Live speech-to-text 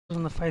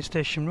On the fire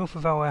station roof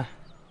of our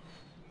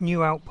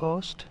new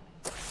outpost.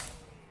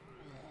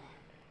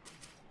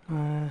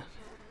 And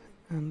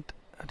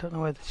I don't know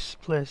where this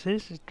place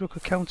is. It's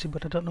Drucker County,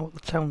 but I don't know what the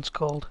town's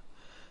called.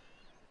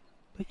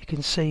 But you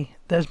can see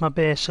there's my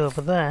base over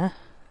there.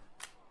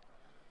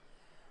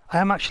 I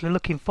am actually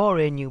looking for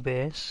a new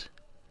base,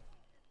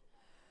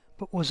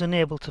 but was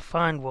unable to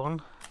find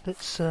one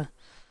that's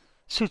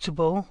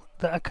suitable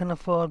that I can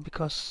afford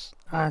because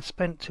I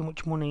spent too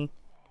much money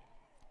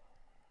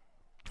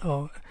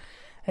or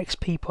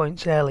XP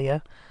points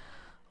earlier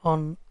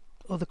on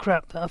other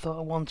crap that I thought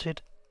I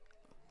wanted.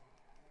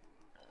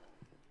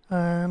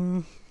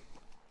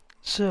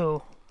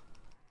 So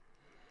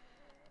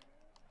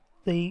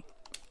the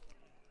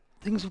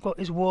things I've got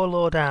is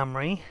Warlord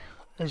Armory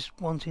is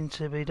wanting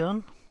to be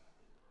done.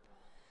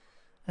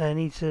 I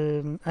need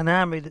an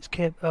armory that's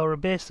or a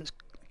base that's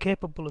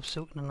capable of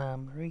suiting an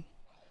armory.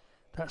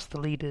 That's the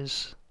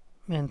leader's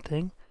main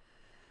thing.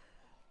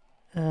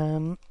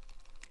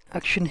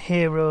 Action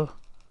Hero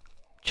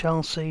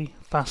Chelsea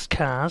fast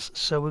cars,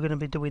 so we're going to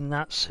be doing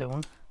that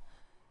soon.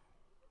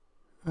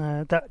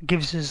 That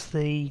gives us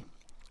the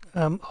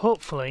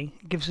hopefully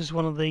gives us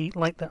one of the,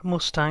 like that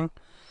Mustang,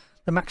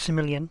 the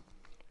Maximilian,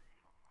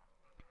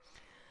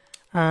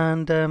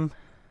 and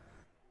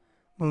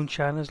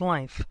Moonshiner's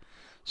Life.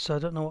 So I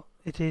don't know what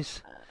it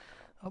is.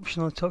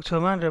 Optional, talk to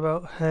Amanda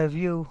about her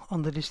view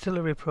on the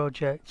distillery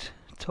project.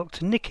 Talk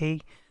to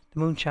Nikki, the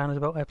Moonshiners,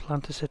 about her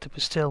plan to set up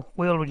a still.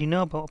 We already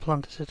know about a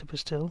plan to set up a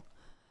still,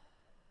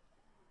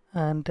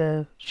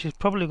 and she's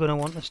probably going to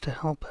want us to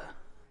help her.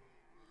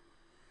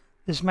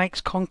 There's Mike's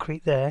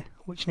Concrete there,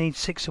 which needs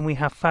 6 and we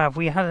have 5.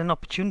 We had an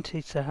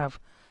opportunity to have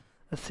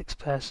a 6th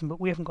person,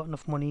 but we haven't got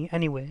enough money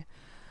anyway.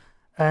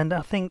 And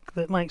I think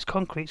that Mike's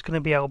Concrete is going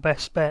to be our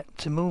best bet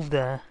to move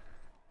there.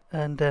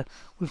 And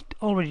we've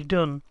already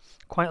done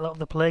quite a lot of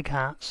the Plague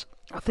Hearts.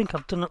 I think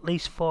I've done at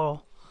least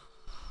 4,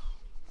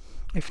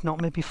 if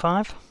not maybe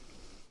 5.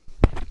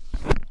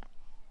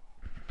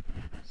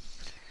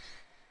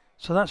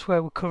 So that's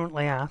where we're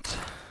currently at.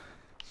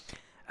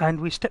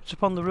 And we stepped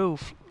up on the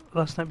roof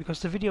last night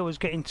because the video was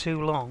getting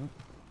too long,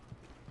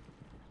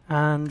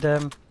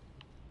 and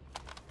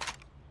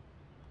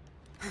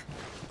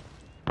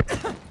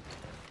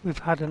we've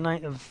had a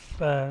night of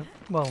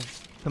well,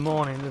 the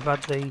morning we've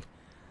had the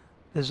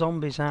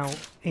zombies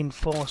out in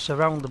force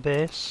around the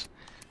base,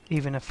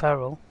 even a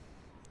feral.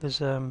 There's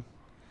a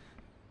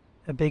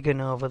big one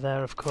over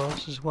there, of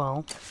course, as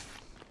well,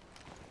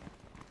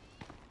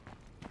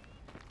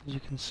 as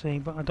you can see,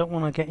 but I don't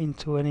want to get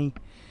into any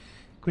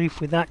grief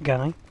with that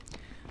guy.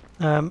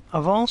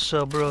 I've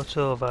also brought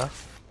over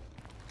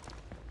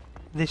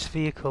this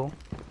vehicle,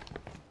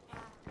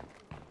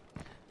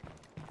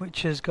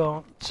 which has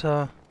got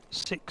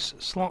 6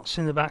 slots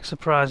in the back,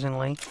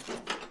 surprisingly,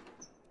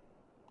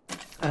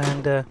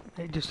 and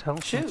it just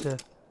helps me to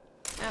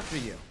after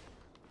you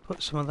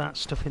put some of that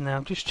stuff in there.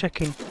 I'm just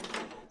checking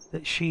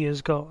that she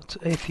has got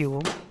a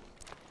fuel,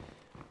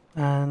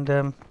 and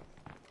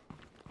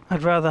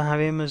I'd rather have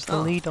him as the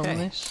lead on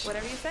this.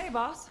 Whatever you say,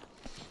 boss.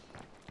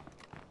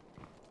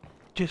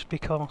 Just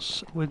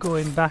because we're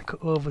going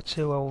back over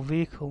to our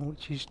vehicle,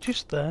 which is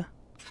just there,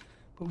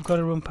 but we've got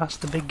to run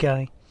past the big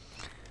guy,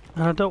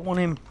 and I don't want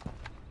him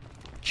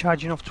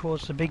charging off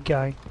towards the big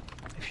guy.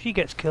 If she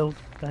gets killed,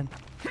 then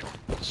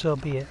so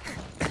be it.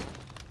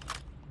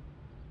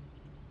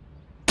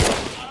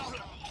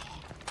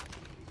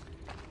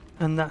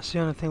 And that's the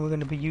only thing we're going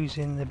to be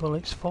using the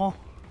bullets for.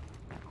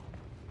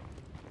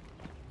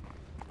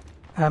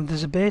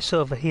 There's a base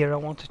over here I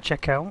want to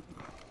check out,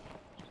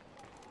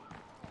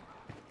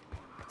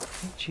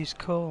 which is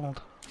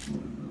called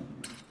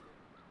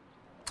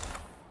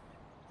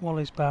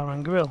Wally's Bar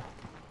and Grill.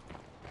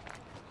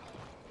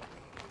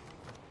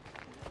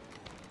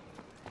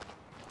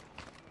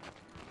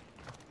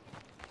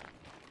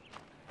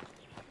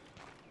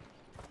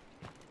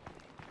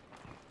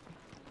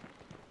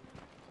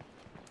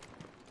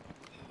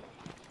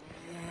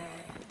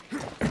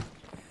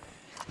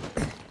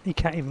 He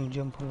can't even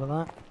jump over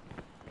that.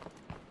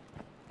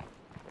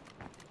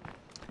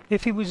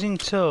 If he was in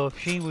tow, if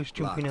she was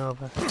jumping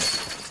over,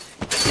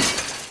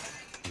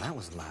 that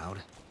was loud.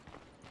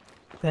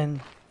 Then,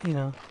 you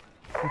know.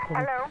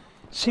 Hello?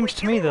 Seems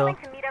to me though. Would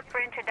you be willing to meet up for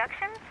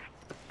introductions?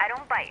 I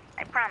don't bite,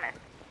 I promise.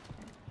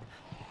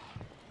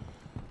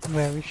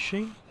 Where is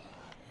she?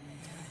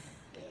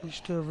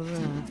 Just over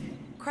there.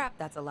 Crap,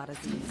 that's a lot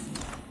of Z's.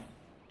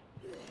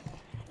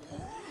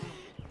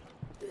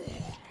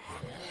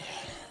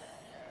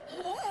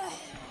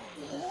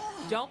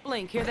 Don't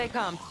blink, here they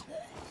come.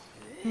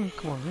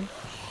 Come on then.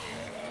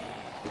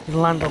 You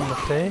land on the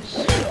face,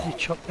 you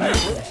chop them.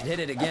 Hit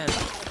it again.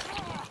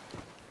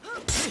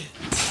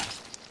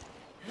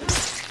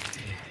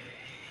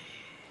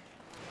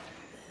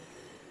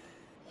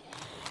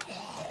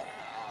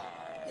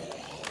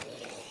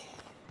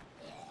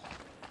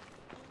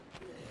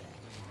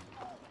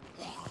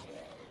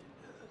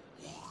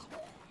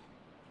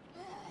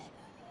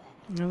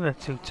 No, they're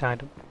too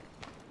tied up.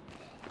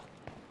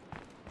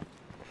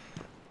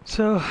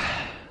 So,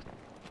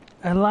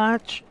 A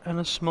large and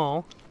a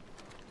small.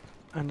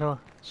 And a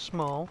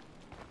small.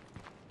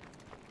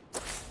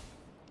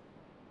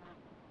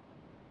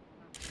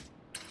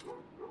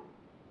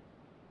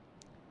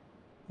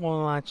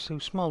 One large, two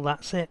small,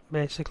 that's it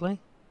basically.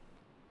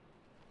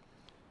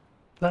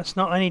 That's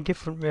not any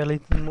different really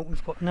than what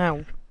we've got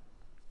now.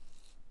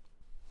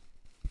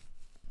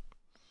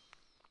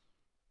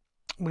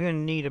 We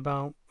only need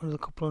about another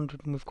couple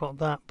hundred and we've got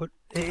that, but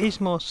it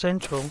is more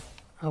central,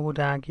 I would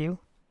argue,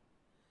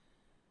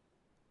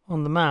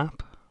 on the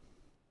map.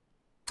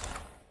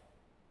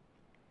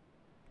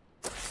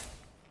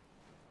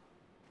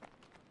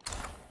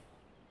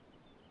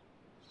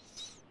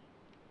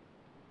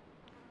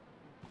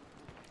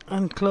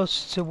 And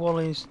close to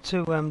Wally's,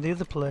 to the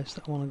other place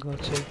that I want to go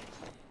to.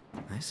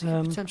 I see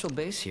a potential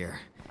base here.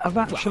 I've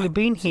actually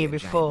been See here a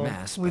giant before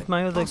mass, with but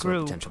my other also a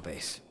group potential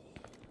base.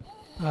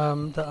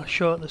 that I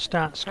show at the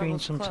start screen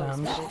That was close,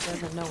 sometimes. but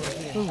it doesn't know we're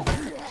here. Ooh.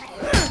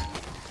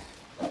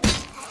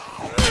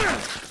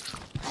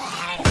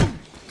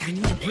 I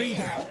need a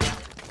breather.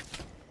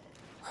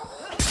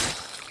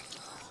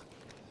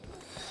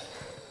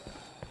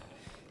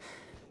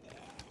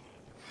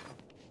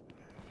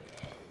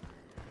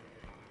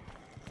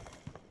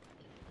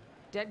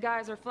 Dead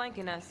guys are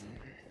flanking us.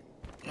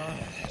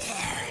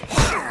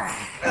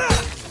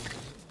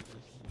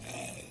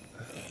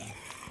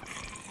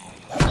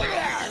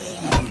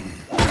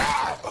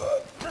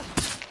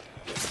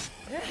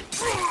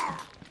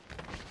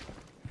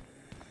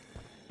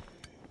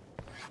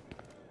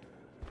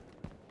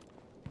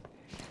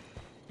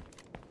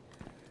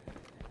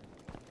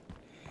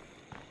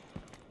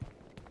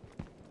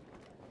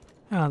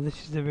 Ah,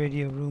 this is the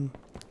radio room.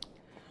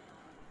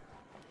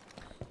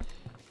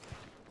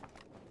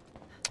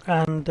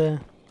 And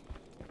Not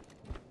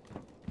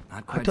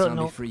I quite don't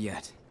zombie know. free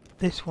yet.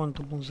 This one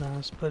doubles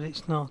as, but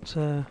it's not.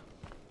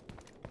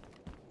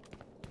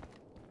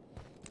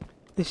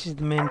 This is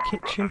the main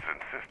kitchen. Brothers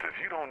and sisters,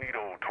 you don't need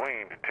old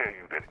Twain to tell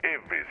you that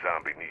every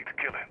zombie needs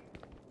killing.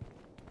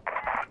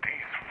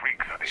 These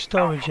freaks are the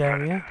Storage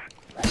alpha area.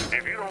 predators.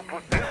 If you don't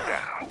put them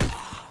down,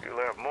 you'll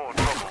have more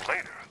trouble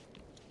later.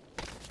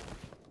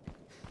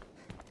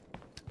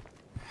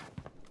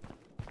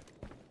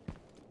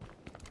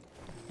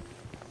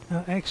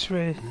 Now,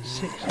 X-ray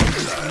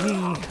 600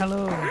 me.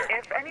 Hello.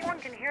 If anyone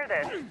can hear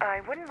this,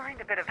 I wouldn't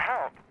mind a bit of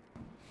help.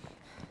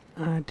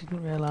 I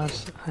didn't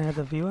realise I had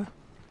a viewer.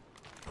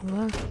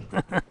 Hello.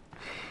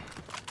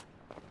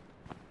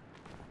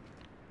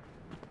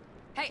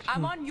 Hey,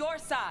 I'm on your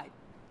side.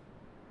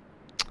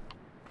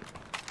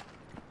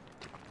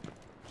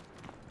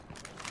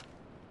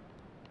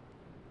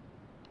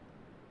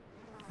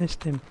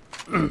 Missed him.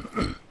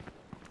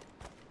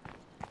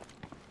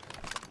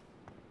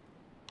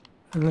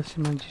 Unless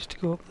he manages to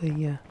go up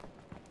the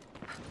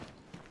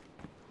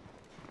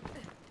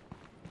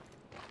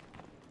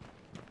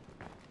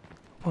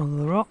on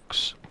the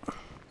rocks.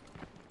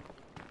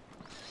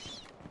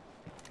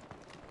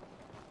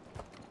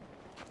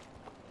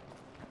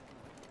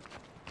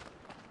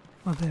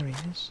 Oh, there he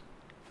is.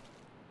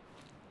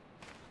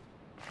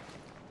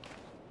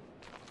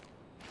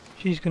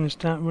 She's going to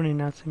start running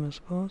at him, I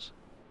suppose.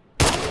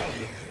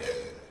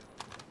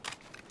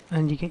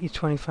 And you get your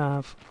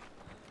 25.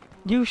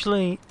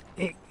 Usually,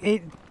 it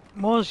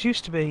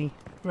used to be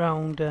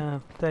around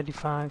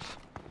 35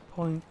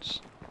 points.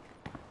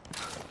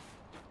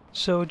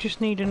 So just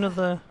need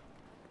another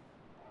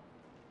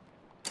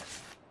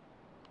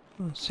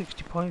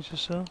 60 points or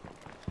so.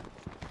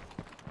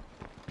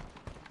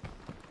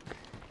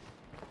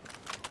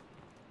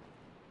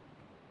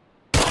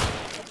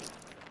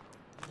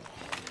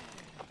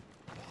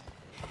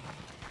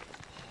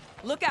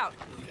 Look out!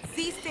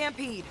 See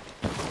Stampede.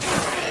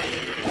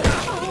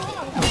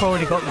 I've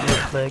already got the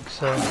blood plague,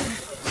 so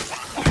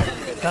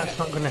that's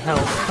not going to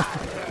help.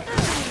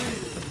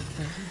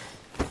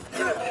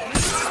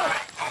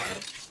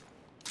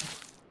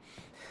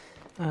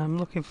 I'm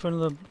looking for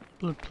another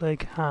blood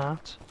plague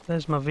heart.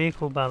 There's my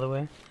vehicle, by the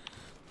way.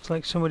 Looks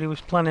like somebody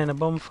was planning a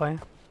bonfire.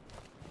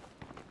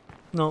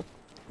 No,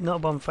 not a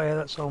bonfire,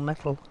 that's all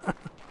metal.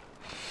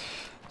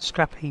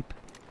 Scrap heap.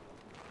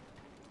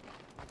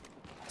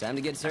 Time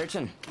to get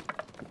searching.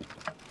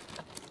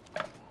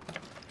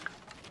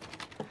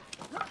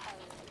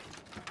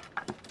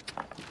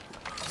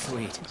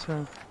 Sweet.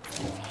 So,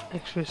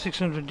 extra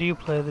 600, do you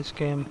play this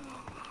game?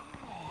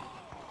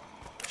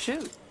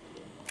 Shoot.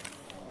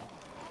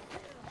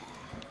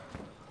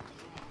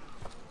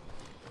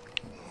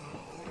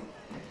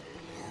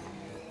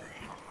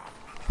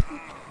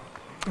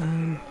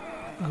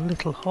 A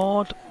little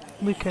horde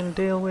we can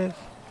deal with.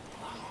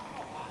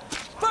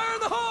 Fire in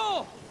the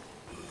hole!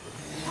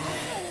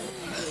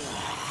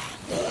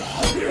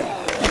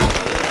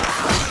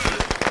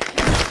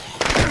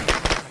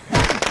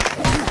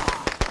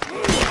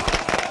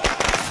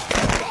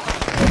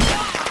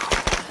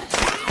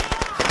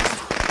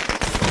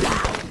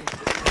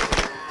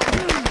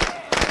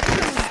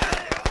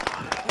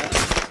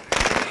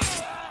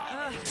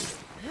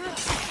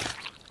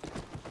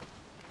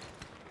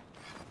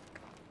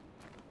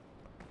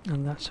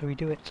 And that's how we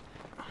do it.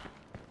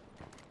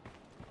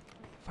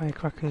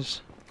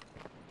 Firecrackers.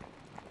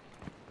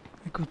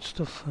 They're good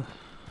stuff.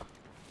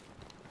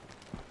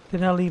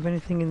 Did I leave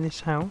anything in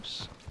this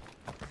house?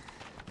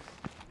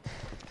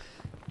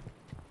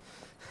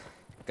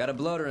 Got a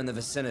bloater in the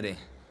vicinity.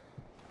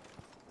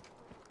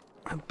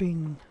 I've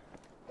been...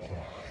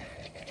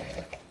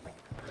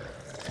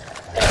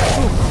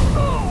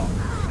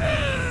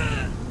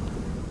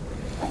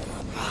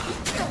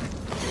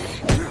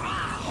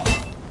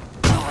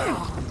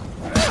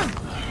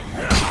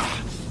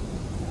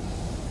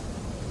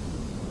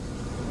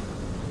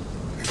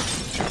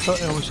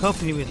 I was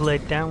hoping he was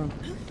laid down.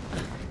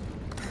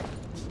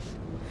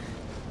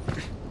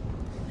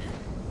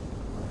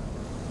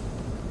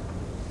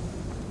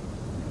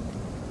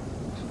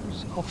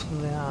 As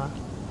often they are.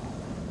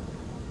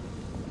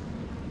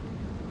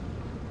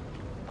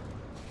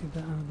 Give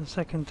that another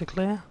second to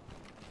clear.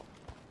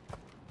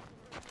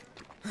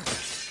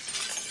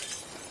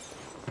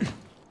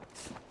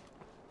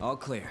 All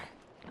clear.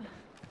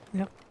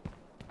 Yep.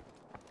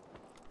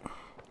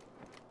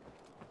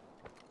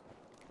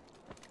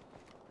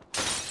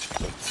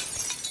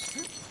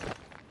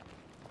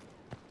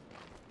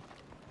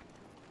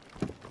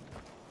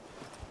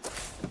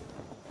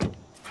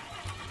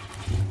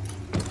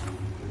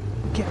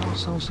 Get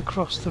ourselves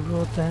across the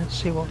road there,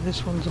 see what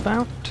this one's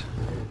about.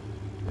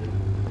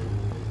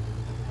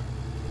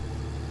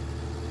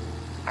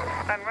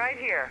 I'm right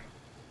here.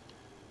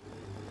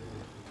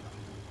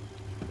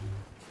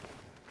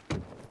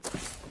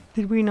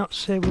 Did we not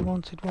say we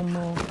wanted one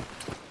more?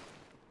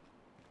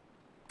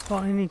 Oh,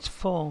 it needs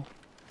 4.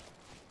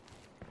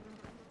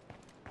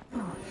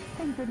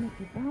 Thank goodness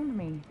you found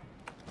me.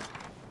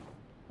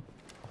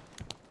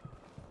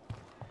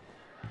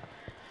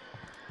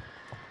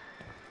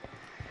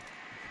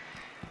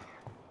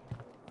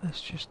 Let's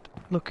just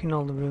look in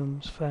all the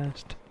rooms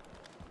first.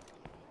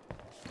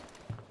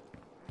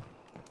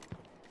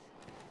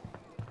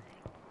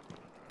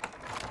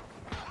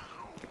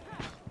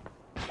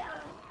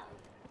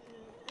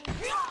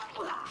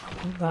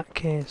 Put that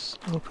case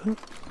open.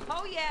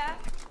 Oh yeah,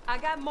 I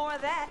got more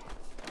of that.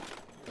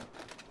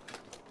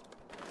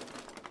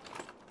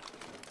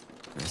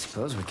 I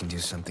suppose we can do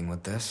something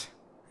with this.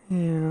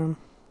 Yeah.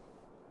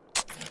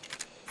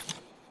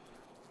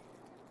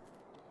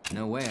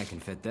 No way I can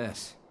fit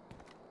this.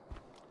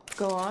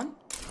 Go on.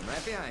 I'm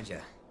right behind you.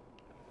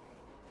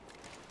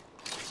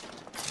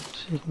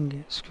 So you can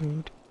get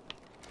screwed.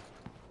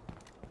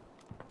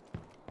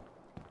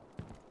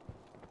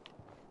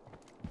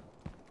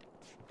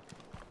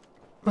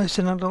 Well, it's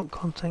an adult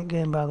content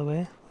game, by the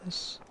way.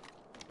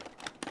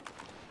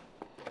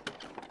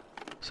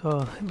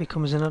 So it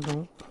becomes an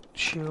adult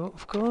show,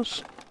 of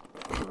course.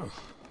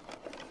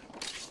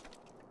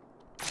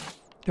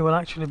 There will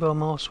actually be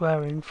more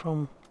swearing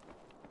from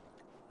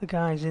the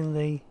guys in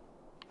the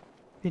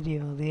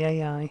video, the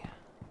AI,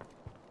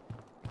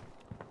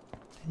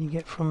 than you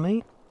get from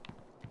me.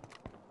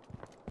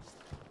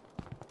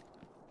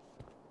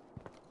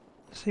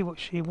 Let's see what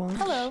she wants.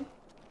 Hello.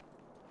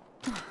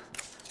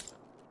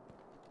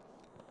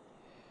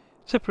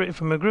 Separated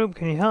from a group,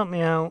 can you help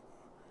me out?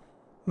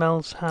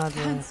 Mel's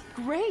hardware. That's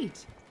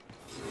great.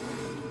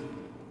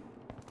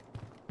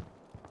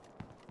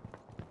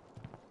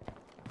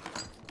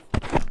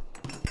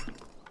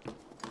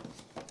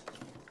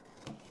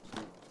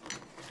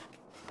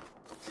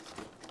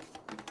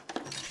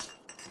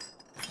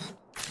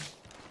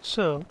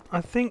 So,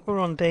 I think we're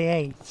on day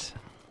 8.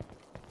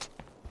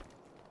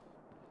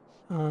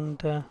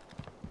 And,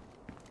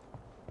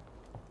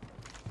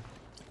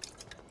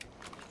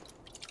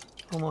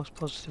 almost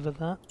positive of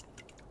that.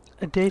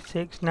 A day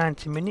takes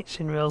 90 minutes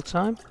in real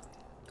time.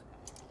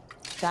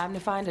 Time to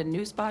find a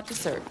new spot to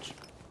search.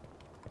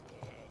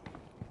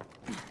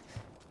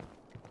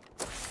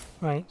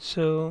 Right,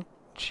 so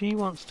she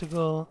wants to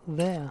go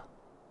there.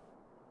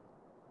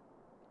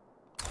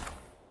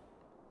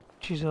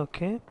 She's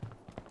okay.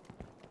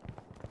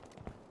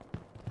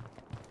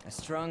 I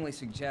strongly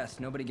suggest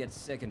nobody gets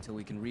sick until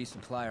we can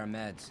resupply our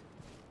meds.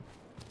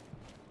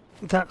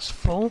 That's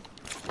full.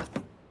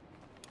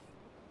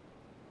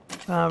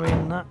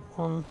 In that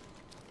one.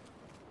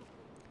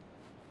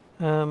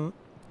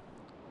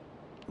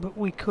 But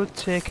we could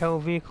take our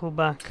vehicle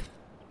back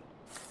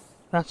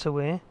that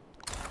away.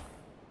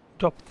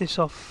 Drop this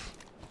off.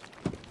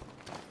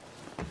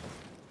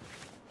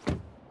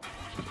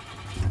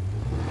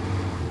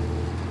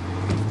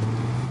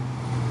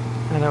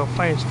 At our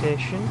fire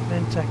station,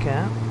 then take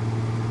her.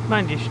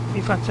 Mind you,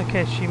 if I take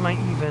her, she might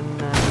even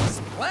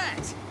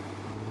Splat!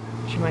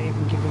 she might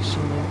even give us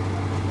something.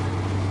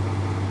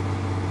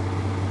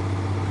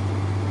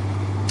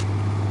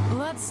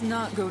 Let's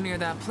not go near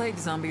that plague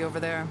zombie over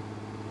there.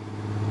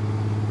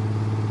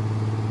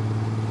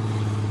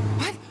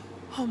 What?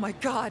 Oh my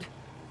god.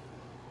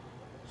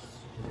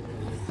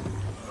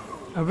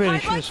 I really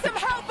I'd should have like some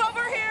switched help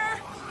over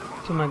here!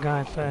 to my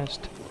guy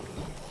first.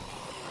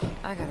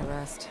 I gotta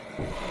rest.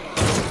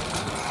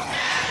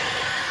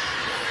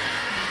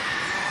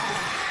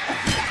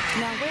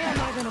 Now where am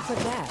I gonna put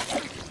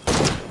that?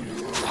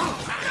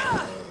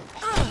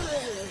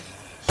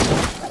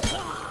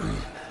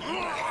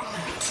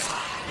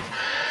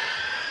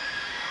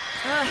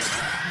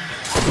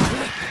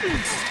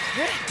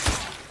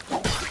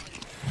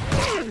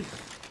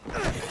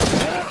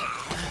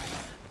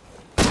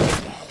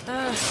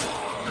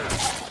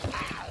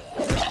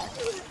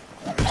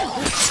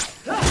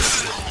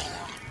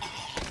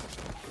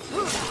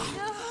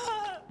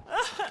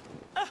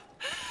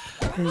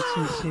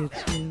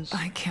 CO2s.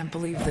 I can't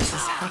believe this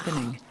is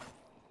happening.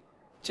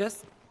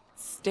 Just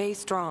stay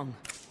strong.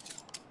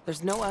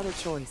 There's no other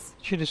choice.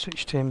 Should have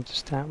switched to him to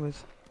start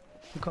with.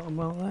 Forgot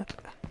about that.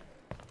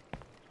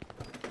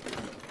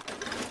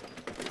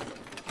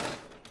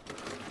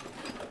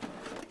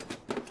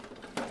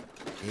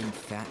 Big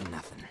fat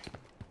nothing.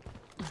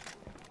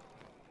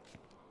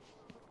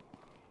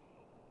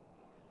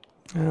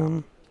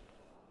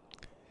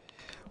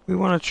 We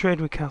want to trade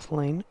with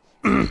Kathleen.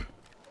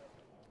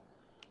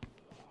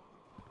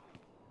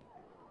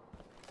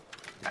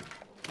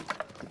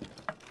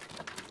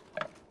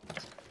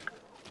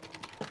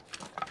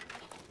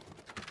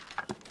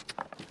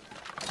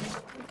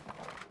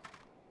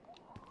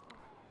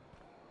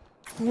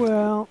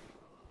 Well,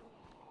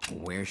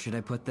 Where should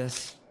I put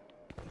this?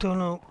 don't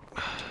know.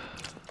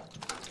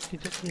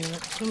 Did it near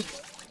Epsom?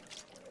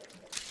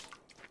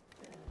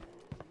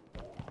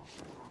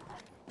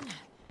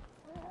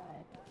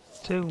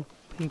 Two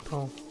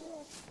people.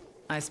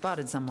 I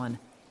spotted someone,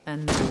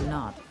 and they're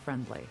not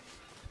friendly.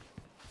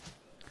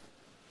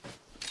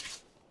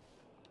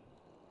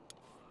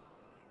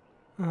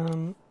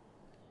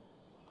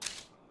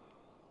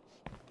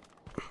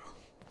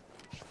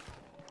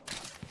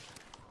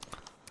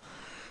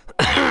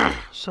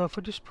 So if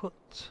I just put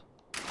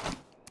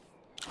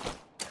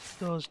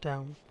those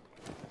down.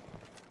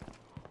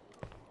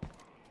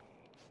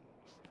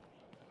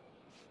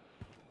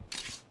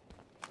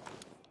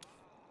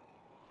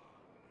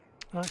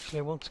 Actually,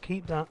 I want to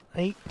keep that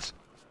 8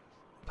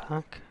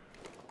 pack.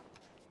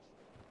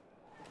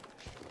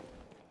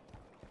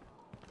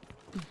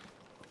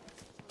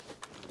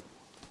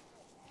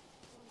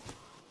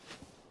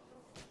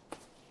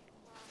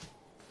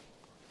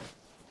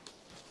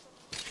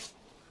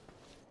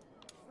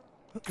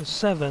 Put the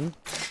 7.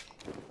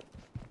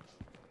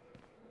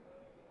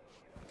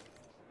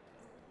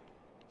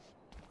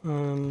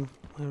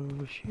 My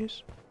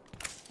wishes.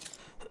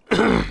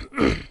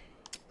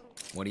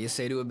 What do you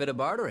say to a bit of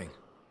bartering?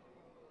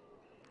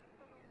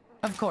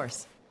 Of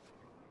course.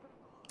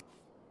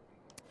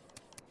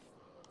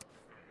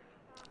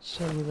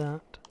 So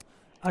that.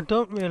 I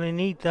don't really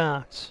need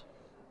that.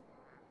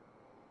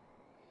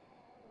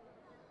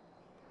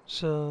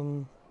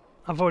 So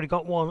I've already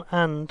got one,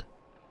 and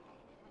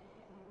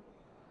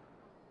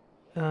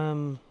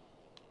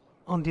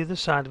on the other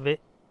side of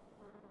it,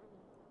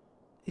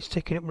 it's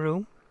taking up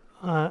room.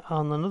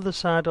 On another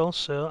side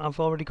also, I've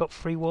already got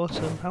free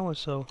water and power,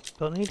 so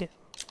don't need it.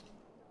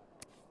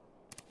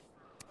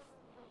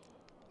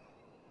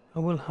 I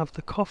will have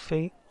the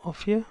coffee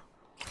off you.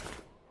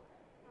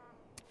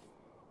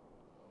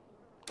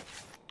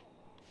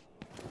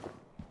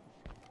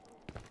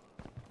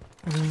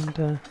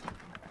 And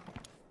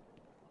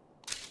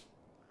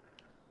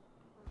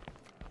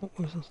what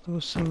was this? There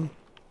was some.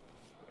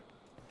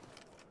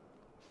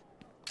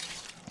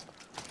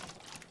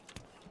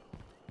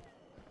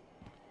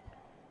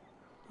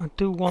 I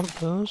do want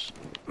those.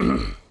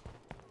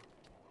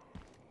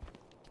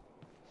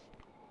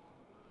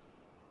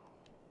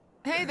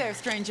 Hey there,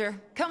 stranger.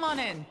 Come on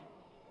in.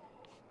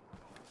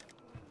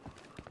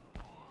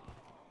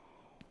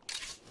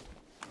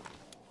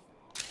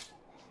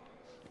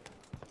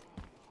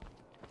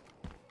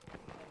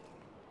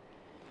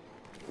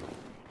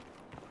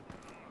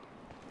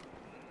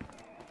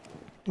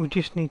 We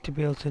just need to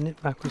be able to knit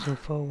backwards and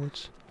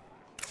forwards.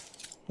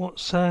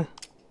 What's I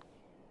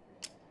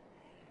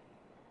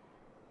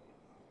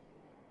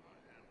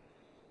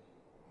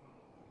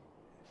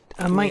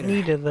might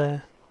need her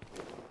there.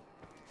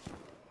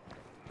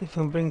 If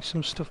I bring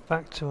some stuff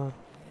back to her.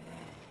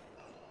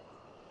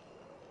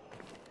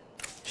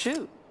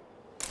 Shoot.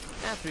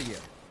 After you.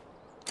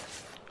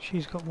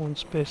 She's got one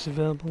space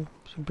available,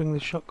 so bring the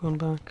shotgun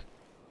back.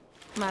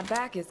 My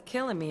back is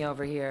killing me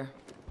over here.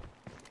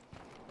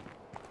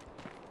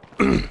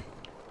 We're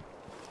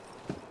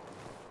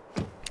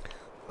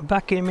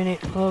back in a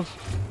minute,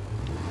 love.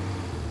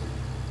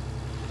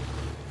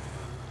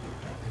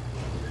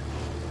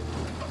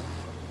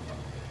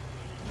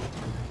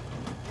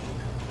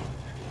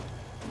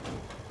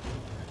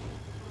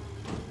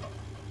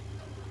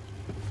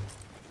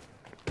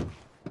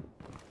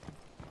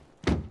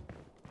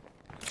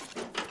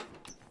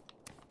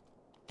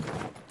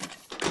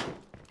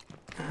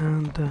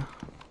 And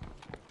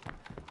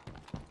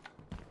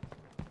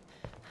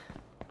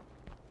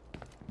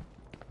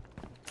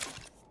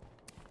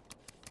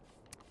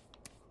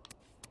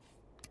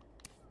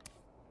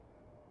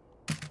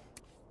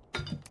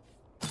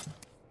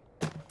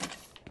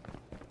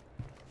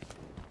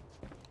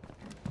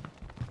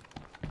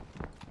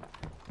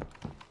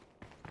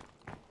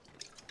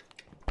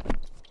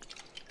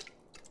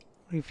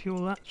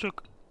refuel that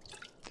truck.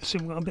 So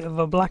we've got a bit of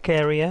a black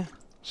area,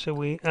 so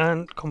we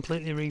aren't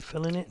completely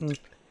refilling it and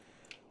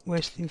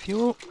wasting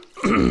fuel.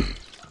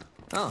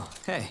 Oh,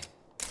 hey.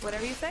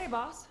 Whatever you say,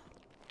 boss.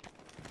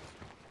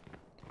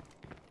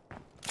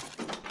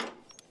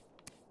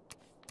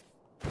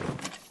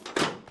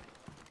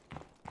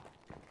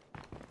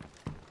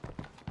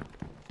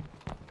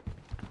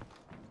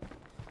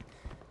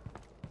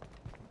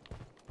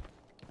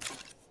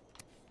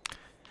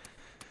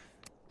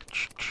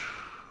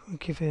 We'll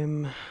give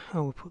him...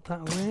 Oh, we'll put that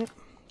away.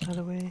 That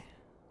away.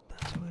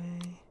 That away.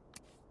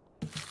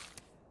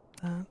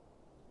 That.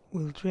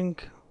 We'll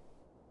drink.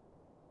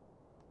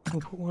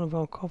 We'll put one of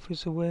our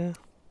coffees away.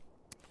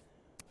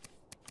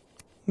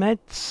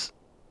 Meds.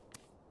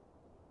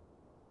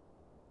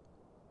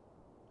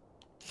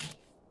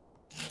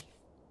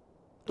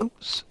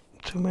 Oops,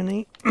 too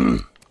many.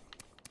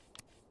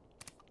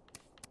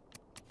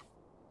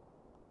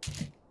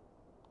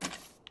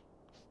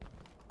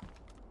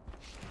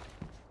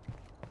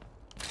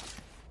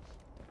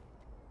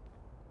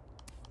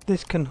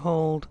 This can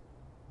hold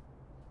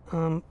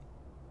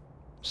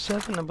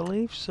 7, I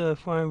believe, so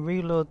if I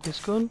reload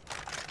this gun,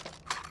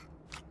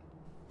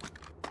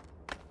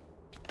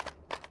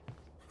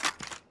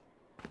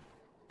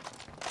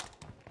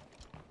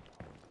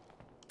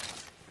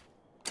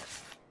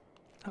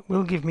 that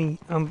will give me,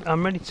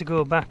 I'm ready to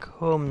go back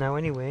home now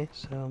anyway,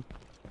 so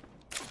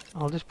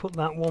I'll just put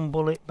that one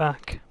bullet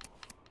back.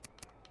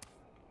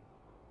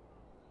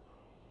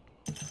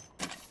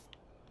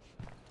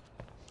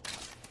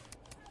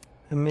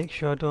 And make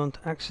sure I don't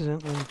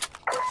accidentally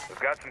We've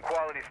got some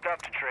quality stuff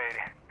to trade.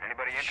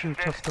 Anybody shoot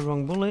interested? off the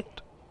wrong bullet.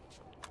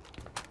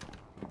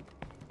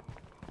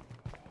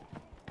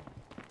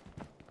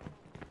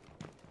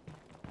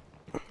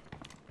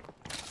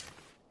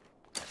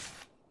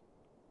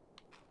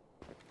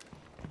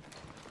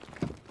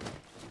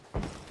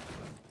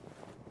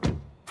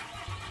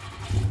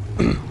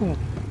 Ooh,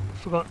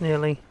 forgot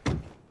nearly.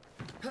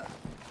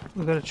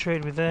 We've got to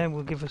trade with there,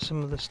 we'll give her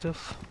some of the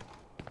stuff.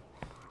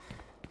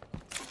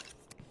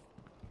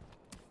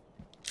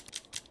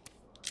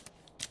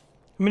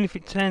 I mean, if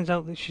it turns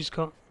out that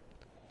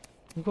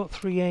we've got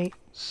 3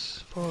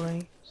 8s, 4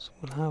 8s,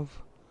 we'll have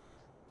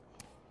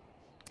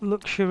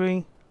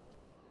luxury.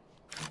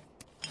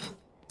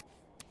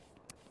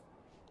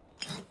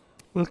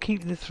 We'll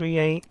keep the 3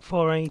 8,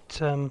 4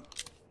 8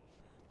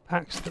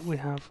 packs that we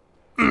have.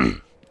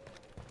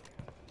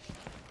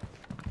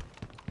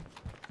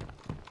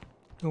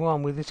 Go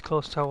on with this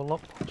close to our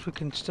lockbox, we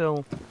can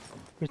still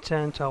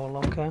return to our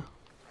locker.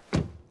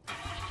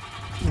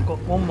 We've got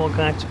one more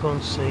guy to go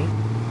and see.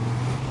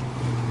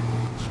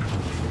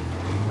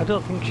 I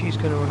don't think she's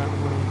going to run out of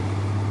money.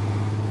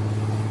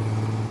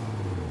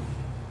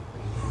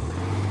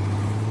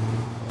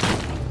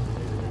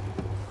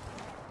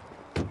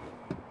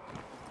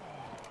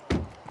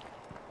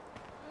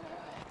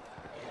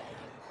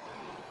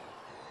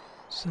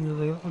 There's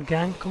another little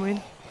gang coming.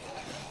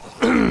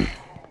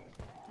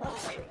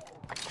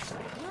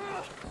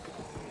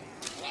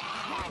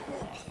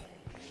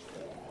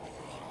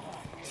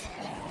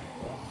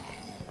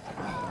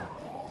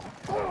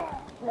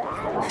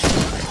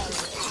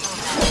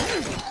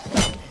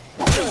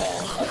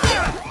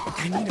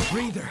 I need a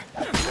breather.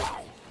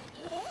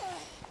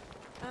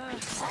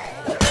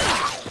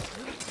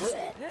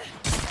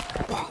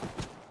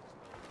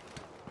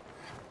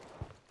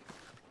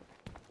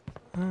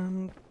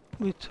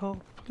 We talk,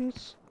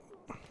 please.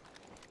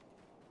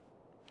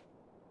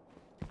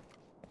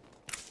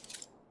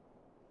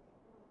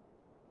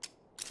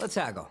 Let's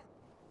haggle.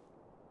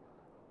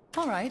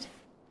 All right.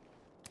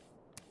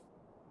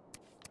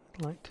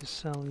 I'd like to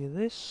sell you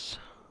this.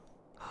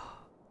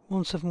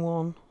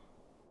 171.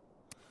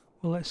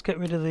 Well, let's get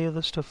rid of the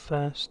other stuff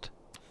first.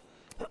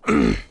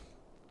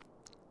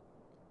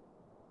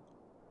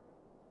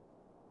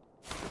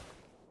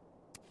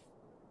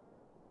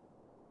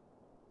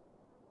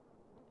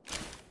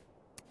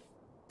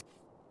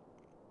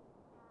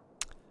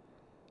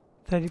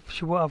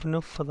 She won't have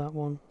enough for that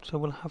one, so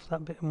we'll have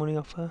that bit of money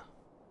off her.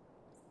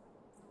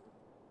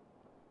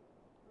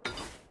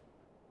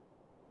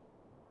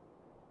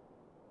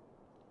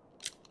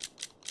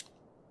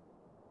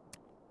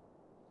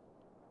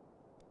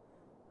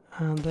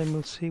 And then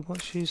we'll see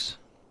what she's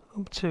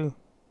up to.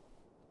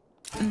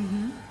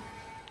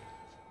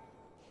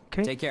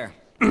 Okay. Take care.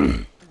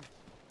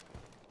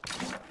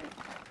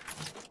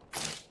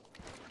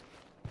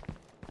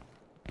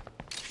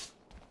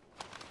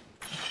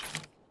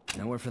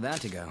 Nowhere for that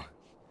to go.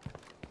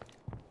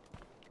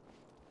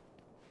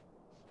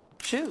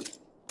 Shoot.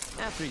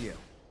 After you.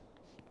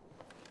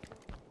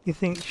 You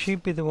think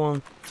she'd be the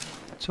one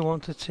to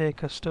want to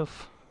take her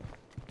stuff?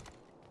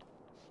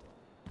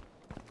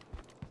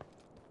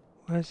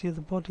 Where's the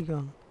other body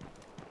gone?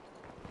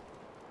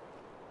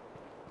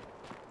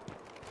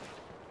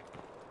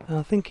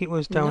 I think it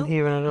was down Nope,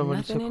 here and I'd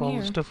already nothing took in all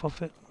here. the stuff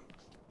off it.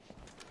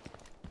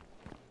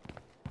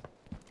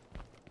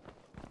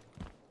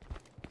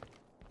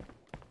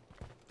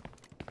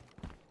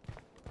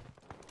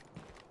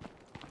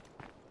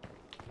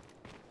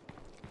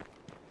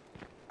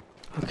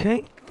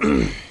 Okay.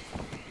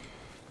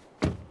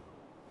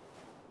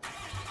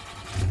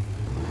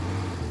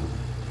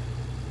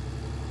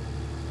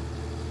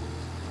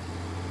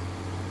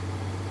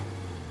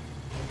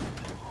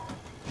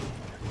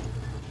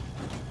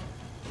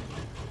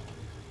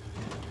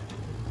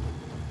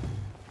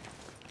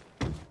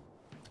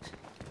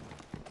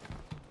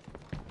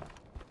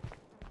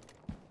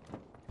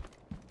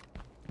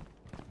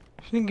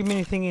 She didn't give me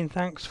anything in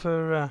thanks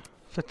for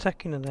for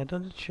taking her there,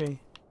 didn't she?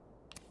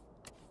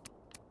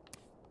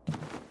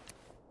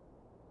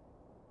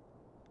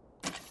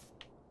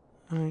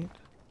 Right.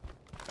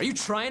 Are you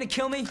trying to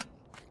kill me?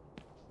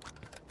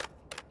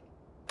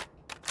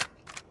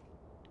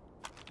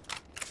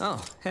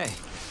 Oh, hey.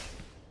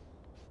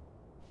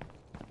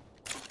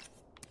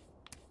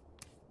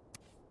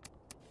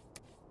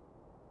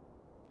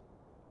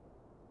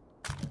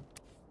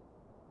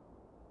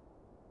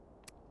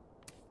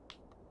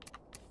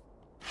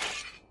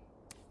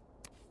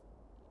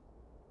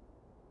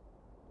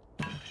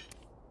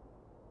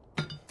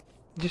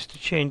 Just a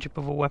change up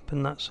of a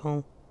weapon, that's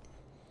all.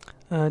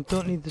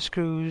 Don't need the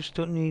screws,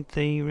 don't need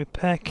the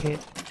repair kit.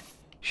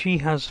 She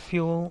has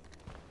fuel,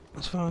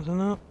 as far as I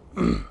know.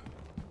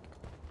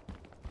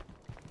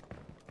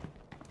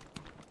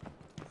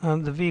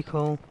 And the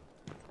vehicle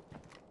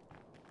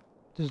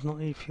does not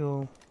need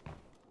fuel.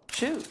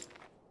 Shoot.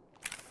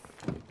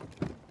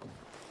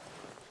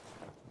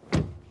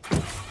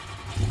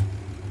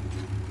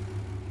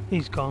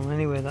 He's gone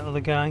anyway, that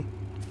other guy.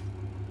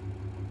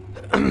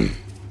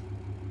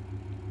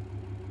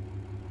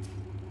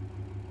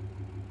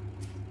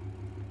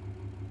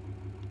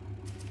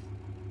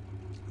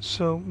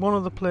 So one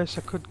other place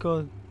I could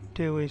go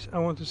do is I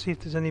want to see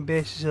if there's any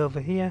bases over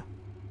here.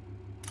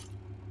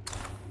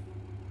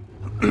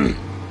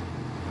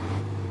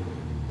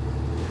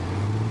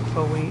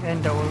 Before we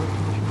end our,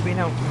 we've been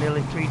out for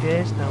nearly 3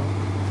 days now.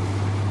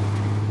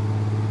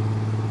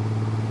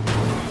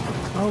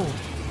 Oh.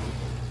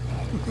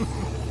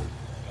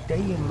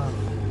 Damn, man.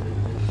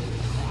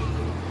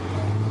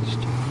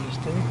 Stupid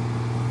used to.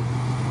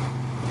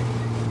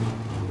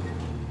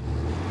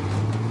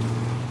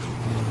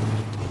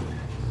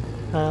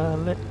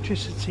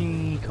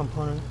 Electricity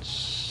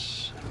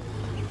components.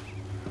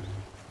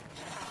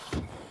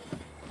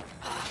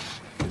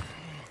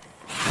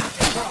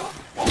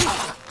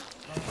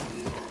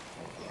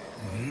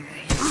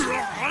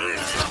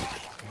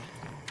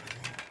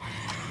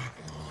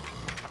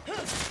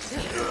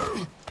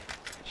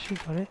 She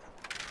got it.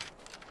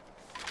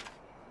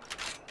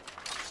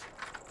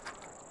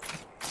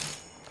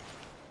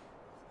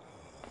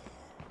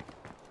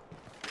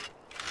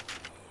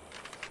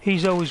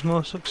 He's always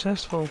more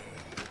successful.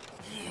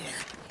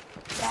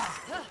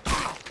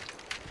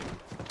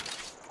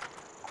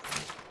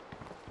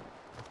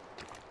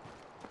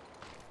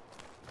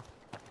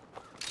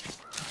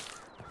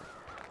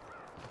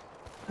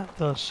 At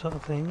those sort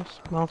of things.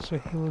 Also,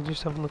 he will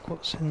just have a look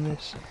what's in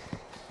this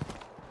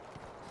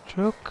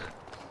truck.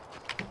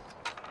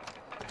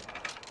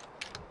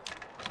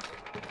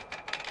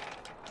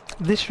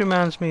 This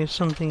reminds me of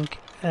something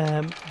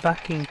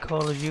back in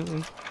Call of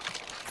Duty.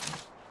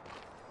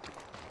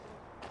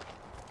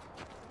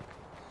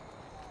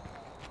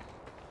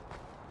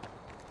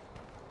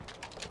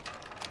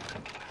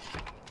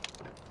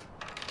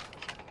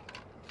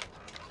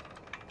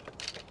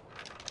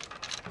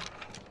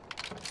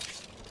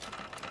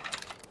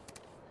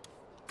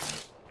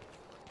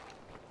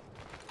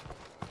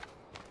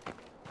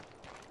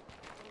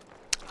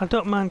 I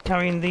don't mind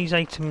carrying these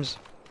items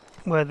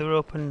where they're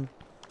open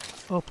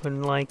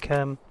like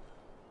you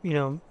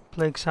know,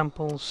 plague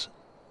samples,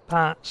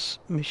 parts,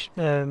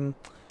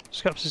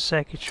 scraps of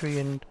circuitry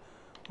and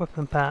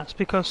weapon parts,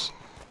 because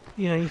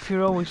you know, if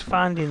you're always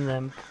finding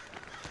them,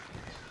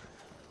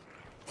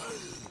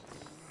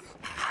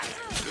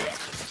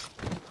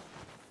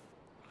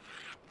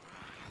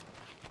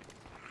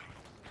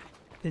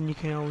 then you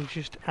can always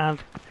just add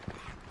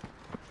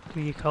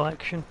to your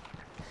collection.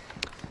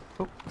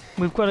 But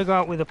we've got to go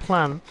out with a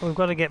plan. We've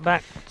got to get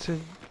back to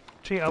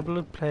treat our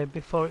blood plague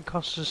before it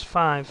costs us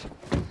 5.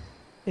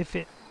 If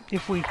we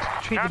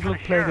treat the blood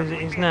plague as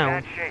it is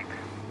now,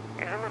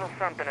 here's a little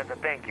something as a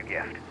thank you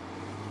gift.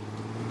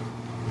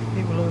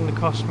 it will only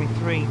cost me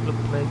 3 blood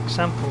plague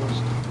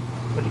samples,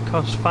 but it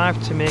costs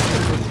 5 to make a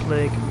blood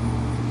plague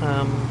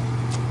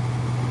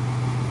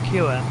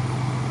cure.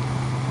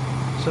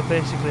 So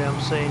basically I'm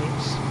saying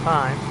it's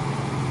 5,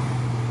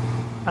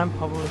 and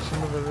probably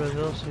some other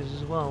resources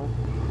as well.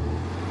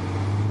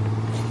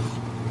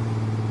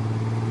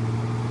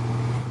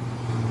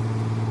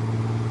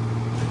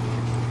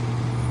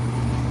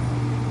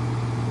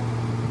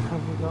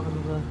 Have we got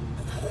another?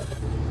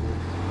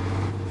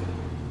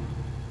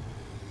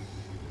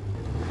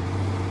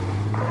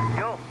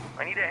 Yo,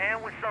 I need a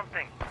hand with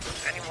something.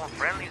 If anyone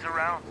friendly's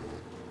around.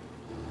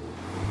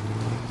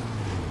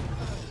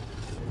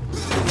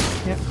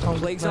 Yep,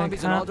 Plague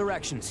zombies in all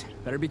directions.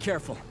 Better be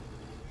careful.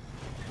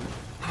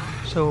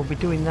 So we'll be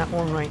doing that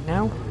one right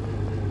now.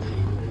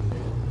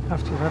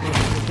 After we've had a look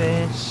at the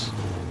base.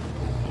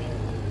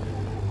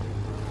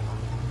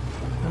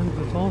 And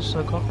we've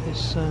also got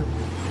this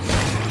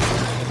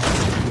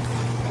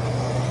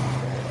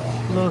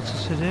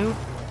Lotus to do.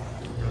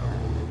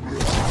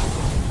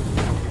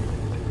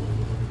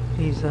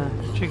 He's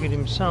triggered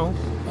himself,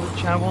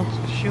 which I wanted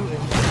to shoot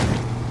him.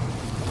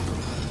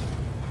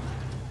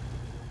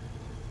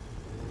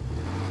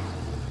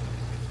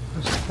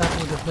 That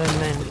would have then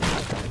meant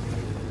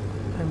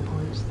 10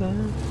 points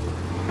there.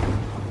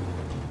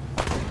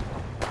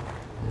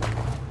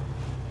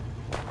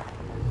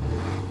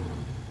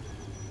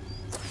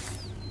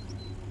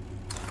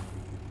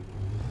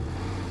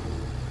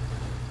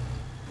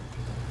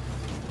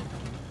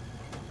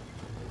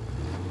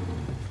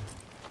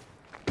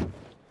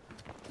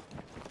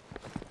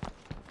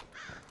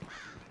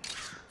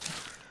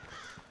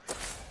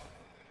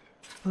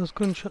 Those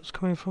gunshots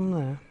coming from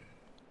there.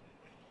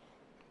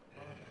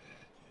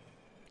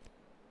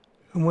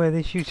 And where are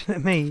they shooting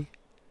at me?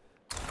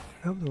 I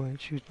hope they weren't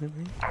shooting at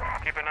me.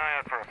 Keep an eye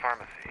out for a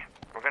pharmacy.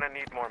 We're gonna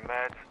need more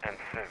meds, and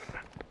soon.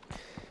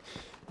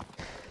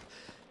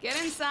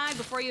 Get inside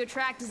before you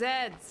attract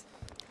Zeds.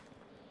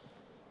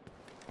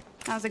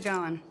 How's it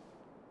going?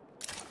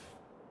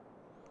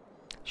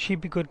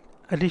 She'd be good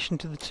addition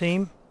to the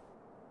team.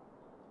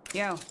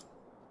 Yo.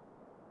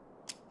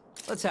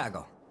 Let's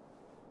haggle.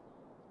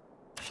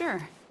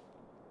 Sure.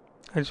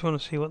 I just want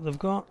to see what they've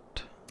got.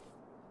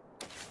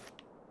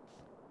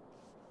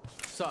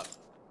 Sup?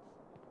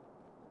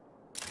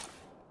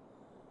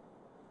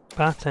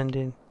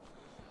 Bartending.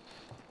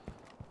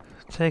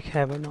 Take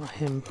care, but not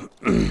him.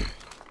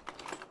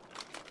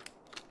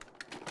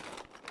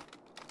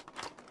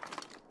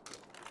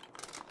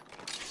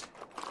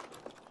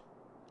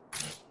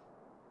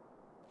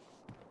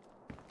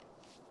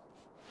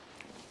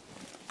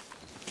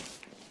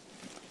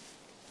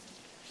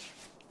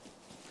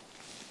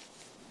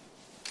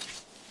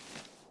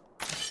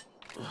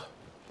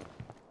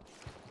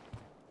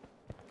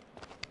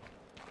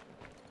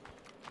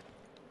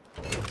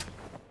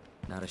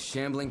 Not a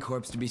shambling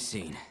corpse to be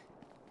seen.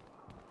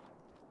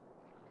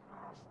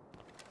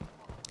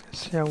 Let's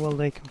see how well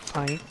they can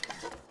fight.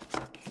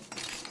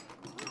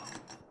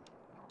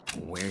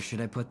 Where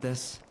should I put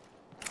this?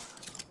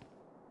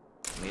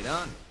 Lead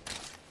on.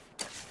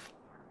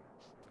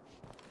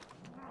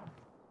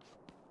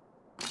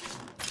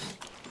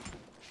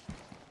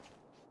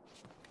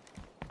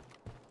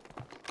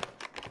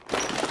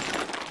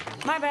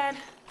 My bad.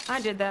 I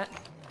did that.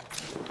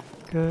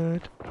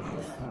 Good.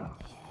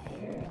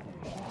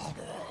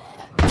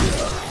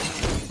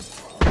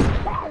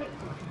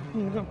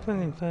 You've got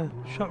plenty of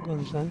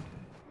shotguns then.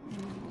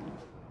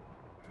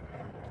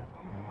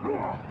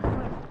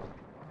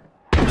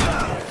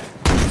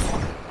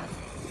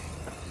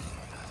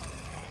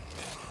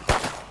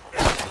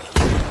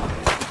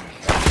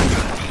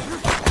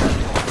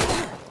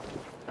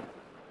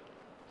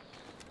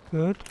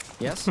 Good.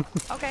 Yes?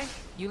 Okay,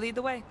 you lead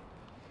the way.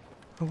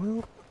 I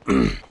will.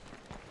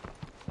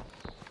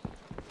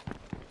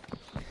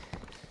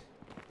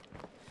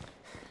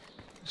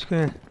 Just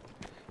gonna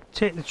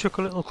take the truck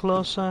a little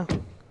closer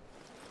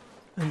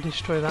and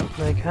destroy that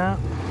plague heart.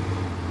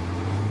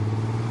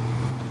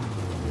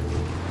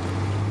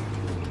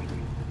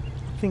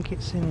 I think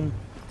it's in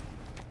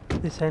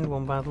this end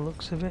one by the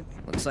looks of it.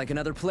 Looks like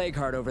another plague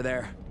heart over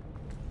there.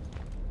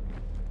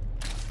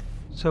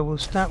 So we'll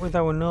start with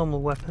our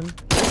normal weapon.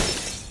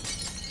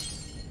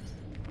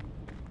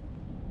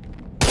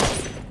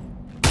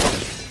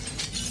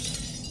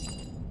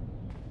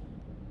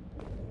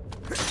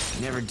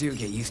 Never do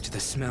get used to the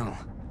smell.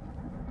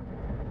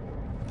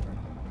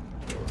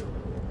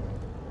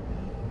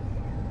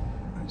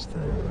 That's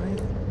there,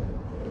 right?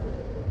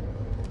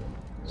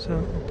 So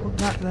we'll put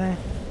that there.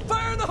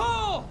 Fire in the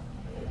hole!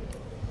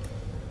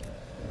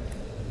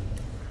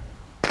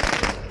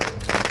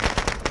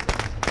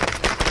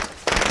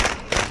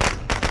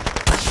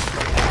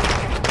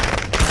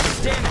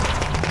 Damn it!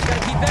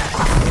 Gotta keep that.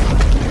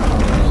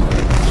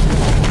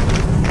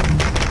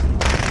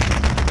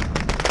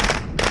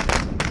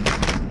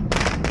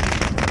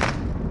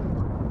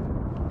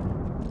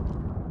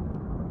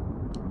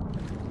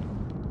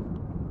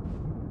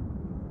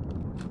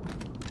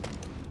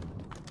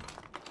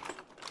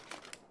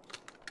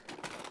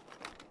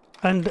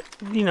 And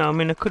you know, I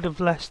mean, I could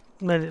have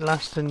made it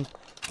last and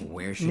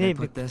Where should I maybe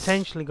put this?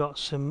 potentially got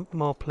some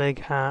more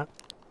plague heart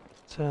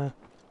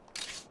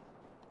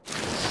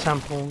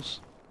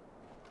samples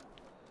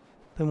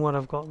than what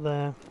I've got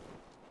there.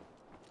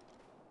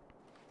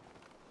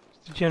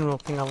 It's the general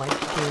thing I like to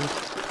do.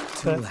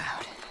 Too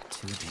loud.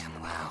 Too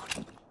damn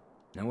loud.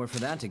 Nowhere for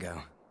that to go.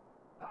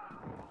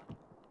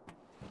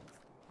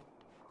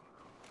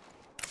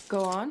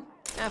 Go on.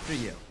 After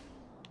you.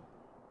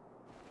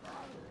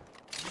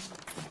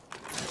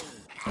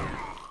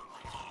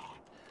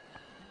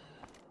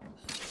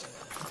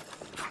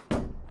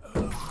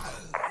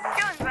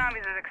 Killing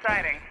zombies is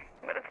exciting,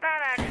 but it's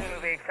not action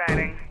movie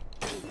exciting.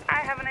 I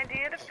have an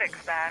idea to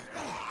fix that.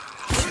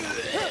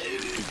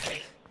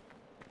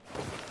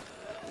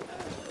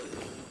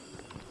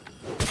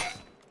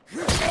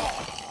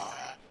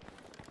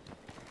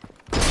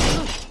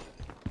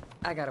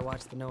 I gotta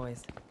watch the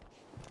noise.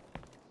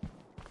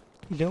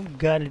 You don't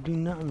gotta do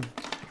nothing.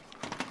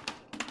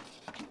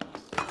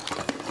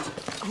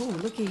 Oh,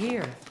 looky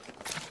here.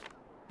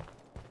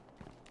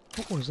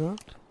 What was that?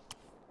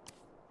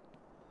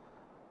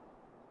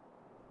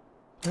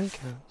 Bank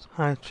accounts.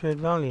 High trade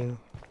value.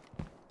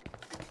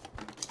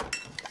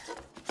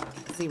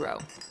 0.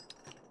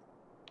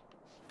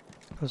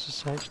 Was the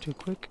search too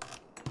quick?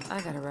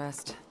 I gotta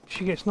rest. If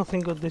she gets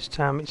nothing good this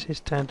time, it's his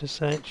turn to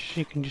search.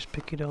 She can just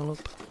pick it all up.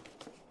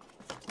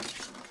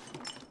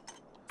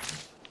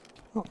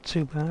 Not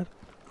too bad.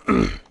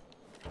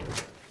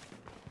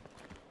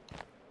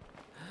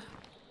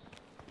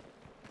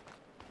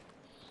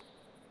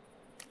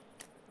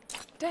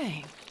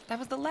 Dang, that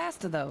was the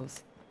last of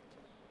those.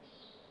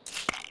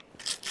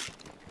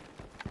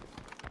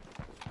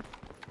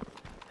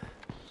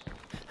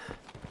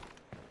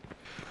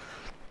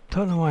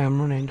 Don't know why I'm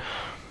running.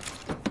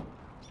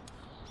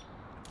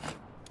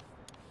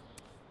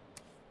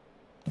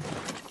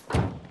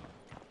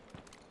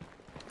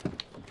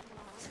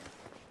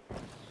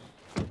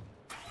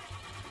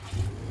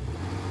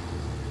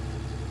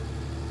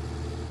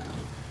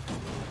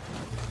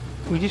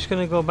 We're just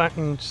going to go back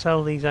and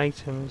sell these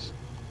items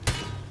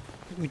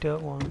that we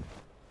don't want.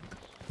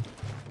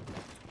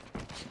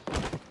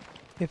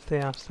 If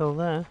they are still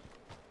there.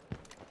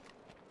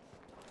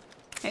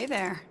 Hey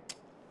there.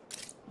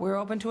 We're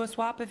open to a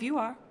swap if you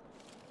are.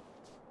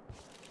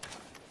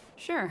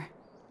 Sure.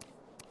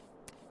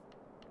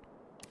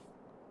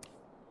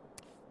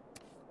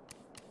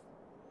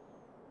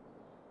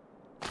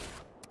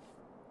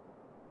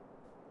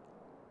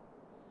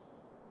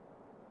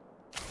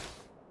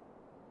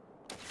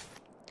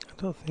 I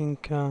don't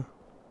think,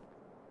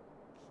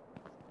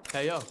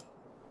 Hey, yo.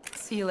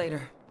 See you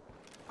later.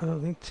 I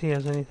don't think T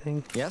has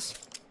anything. Yes?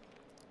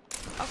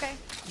 Okay,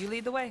 you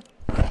lead the way.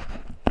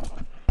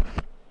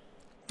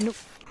 Nope.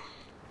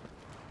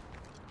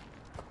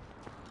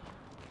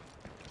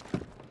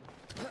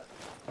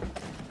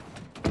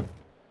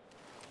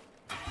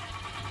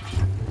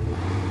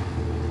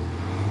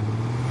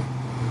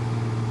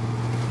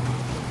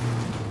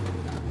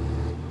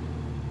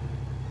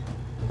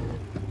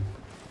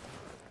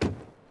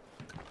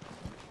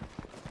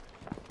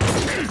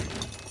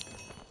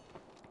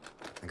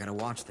 I gotta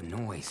watch the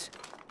noise.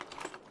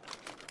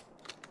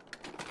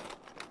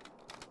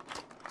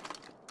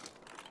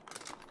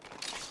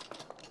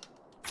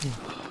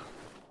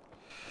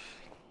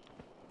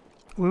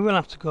 We will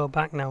have to go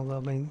back now though.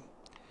 I mean,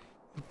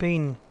 we've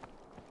been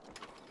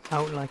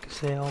out, like I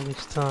say, all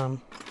this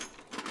time.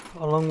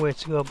 Got a long way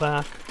to go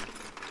back.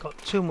 Got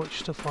too much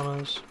stuff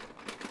on us.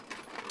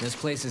 This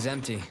place is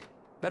empty.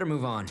 Better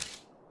move on.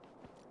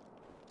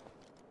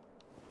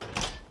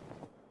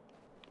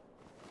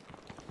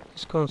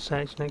 Let's go and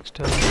search next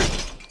turn.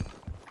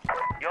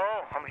 Yo,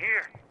 I'm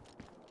here.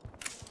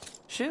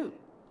 Shoot.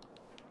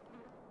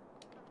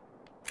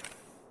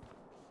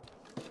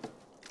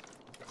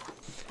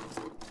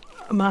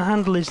 My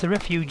handle is the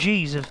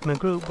refugees of my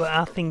group, but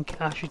I think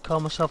I should call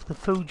myself the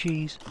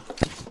Fugees.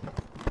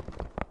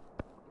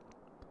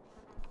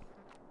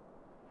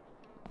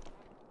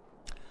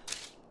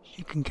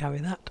 You can carry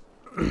that.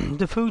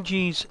 The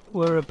Fugees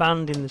were a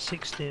band in the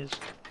 60s.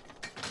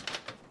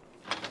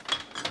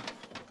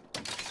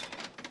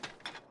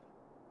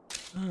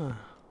 Ah.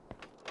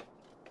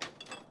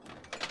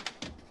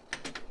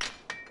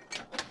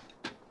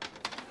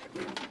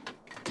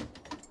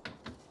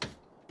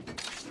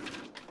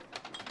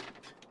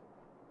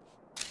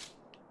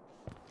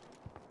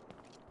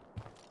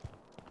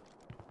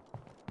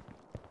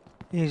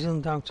 He's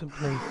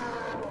undoubtedly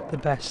the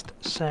best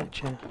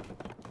searcher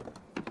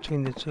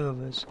between the two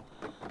of us.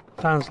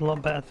 Finds a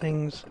lot better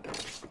things.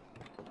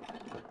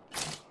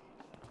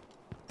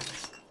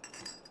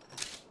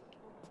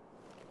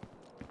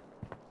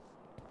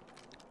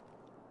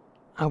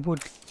 I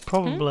would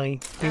probably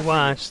be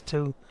wise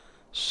to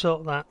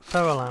sort that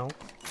feral out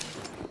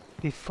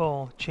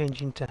before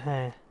changing to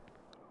hair.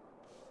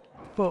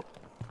 But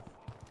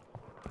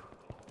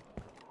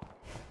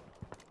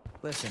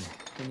Listen,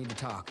 we need to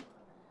talk.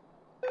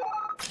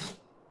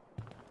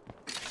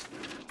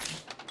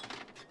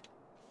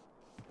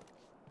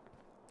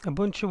 a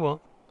bunch of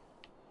what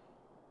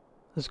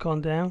has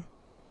gone down?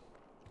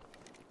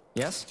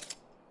 Yes?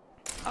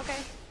 Okay,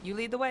 you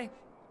lead the way.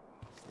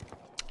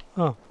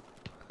 Oh.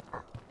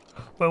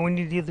 Well, we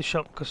need the other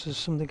shop because there's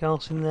something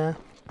else in there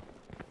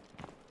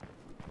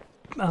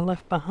I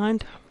left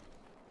behind.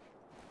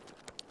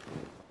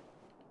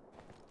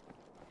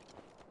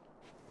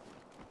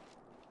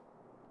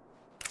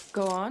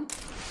 Go on.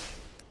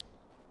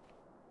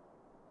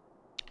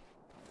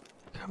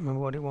 Can't remember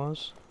what it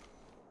was.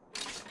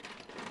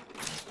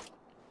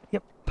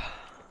 Yep.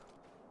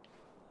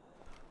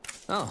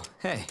 Oh,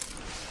 hey.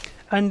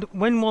 And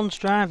when one's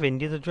driving,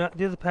 the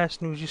other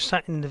person who's just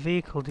sat in the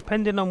vehicle,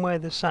 depending on where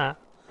they're sat,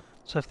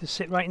 so if they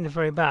sit right in the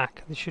very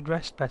back, they should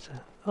rest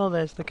better. Oh,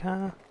 there's the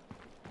car.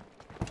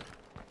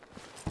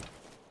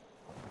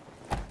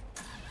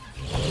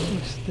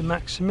 It's the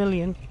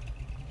Maximilian.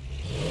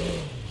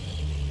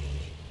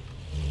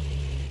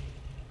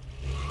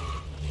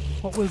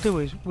 What we'll do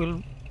is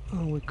we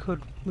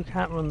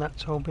can't run that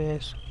toll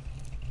base.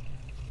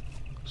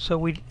 So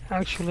we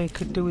actually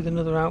could do with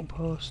another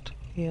outpost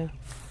here.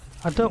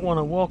 I don't want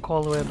to walk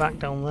all the way back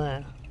down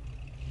there.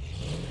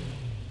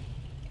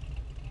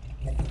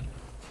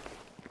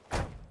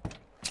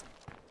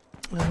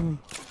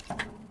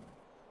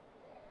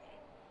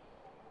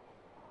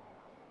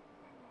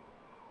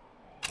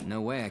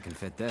 No way I can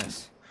fit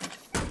this.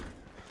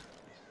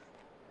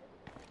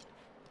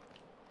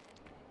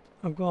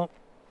 I've got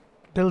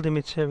building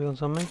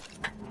materials on me.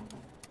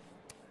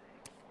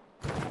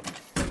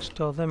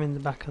 Store them in the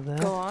back of there.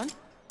 Go on.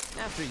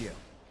 After you.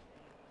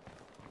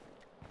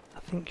 I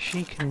think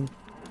she can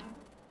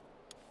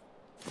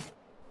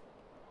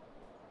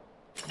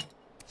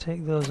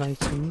take those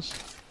items.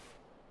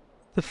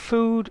 The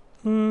food,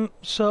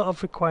 Sort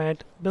of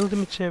required. Building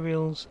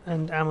materials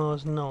and ammo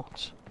is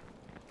not.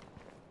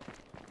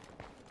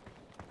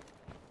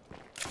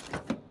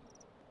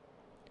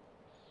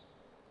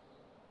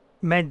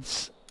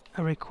 Meds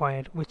are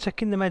required. We're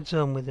taking the meds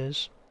home with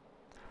us.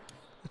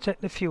 We take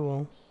the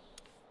fuel.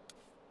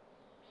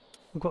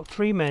 We've got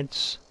 3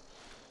 meds.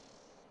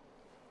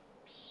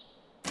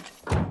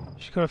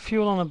 She's got a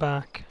fuel on her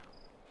back.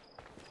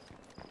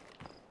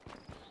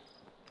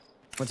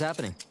 What's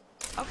happening?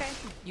 Okay,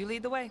 you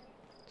lead the way.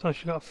 So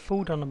she's got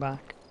food on her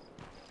back.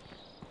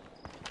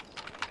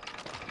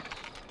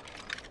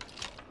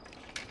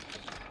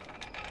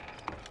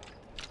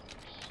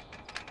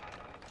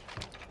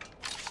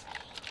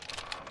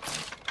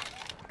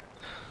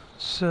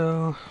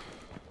 So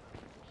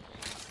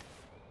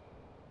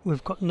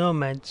we've got no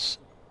meds.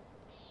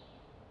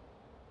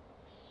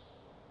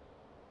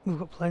 We've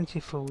got plenty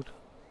of food.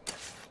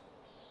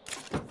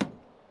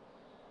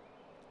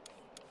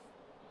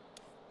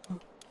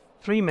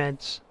 Three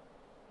meds,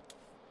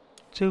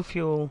 2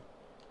 fuel.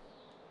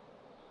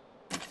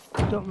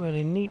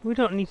 We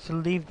don't need to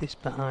leave this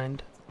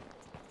behind.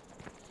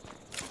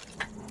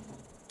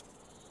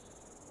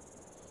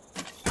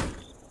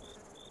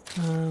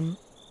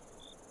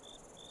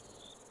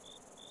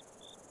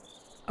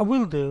 I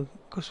will do,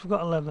 because we've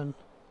got 11.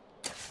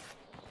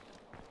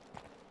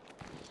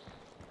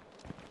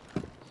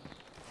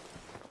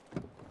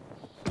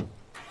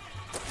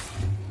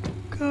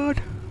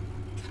 Good.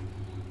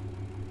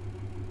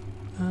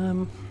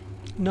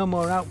 No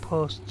more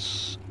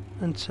outposts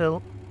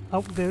until...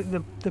 Oh,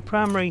 the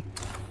primary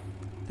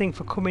thing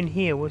for coming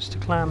here was to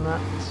climb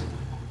that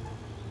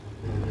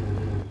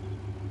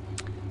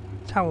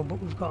tower,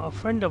 but we've got our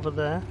friend over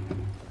there.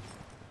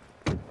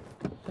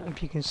 Don't know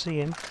if you can see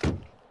him.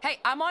 Hey,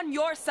 I'm on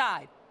your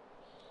side.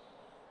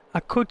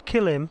 I could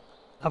kill him.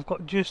 I've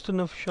got just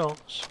enough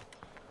shots.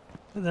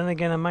 But then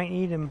again, I might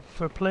need him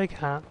for a plague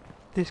heart.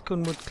 This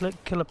gun would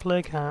kill a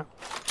plague heart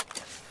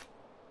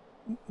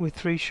with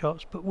 3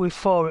 shots, but with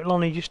 4 it'll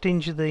only just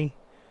injure the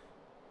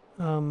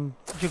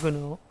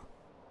juggernaut.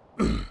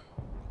 I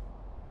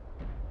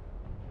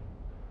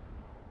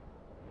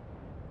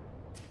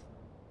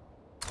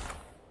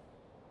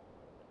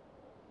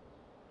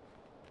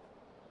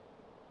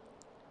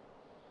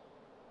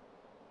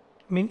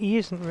mean, he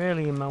isn't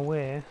really in my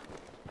way.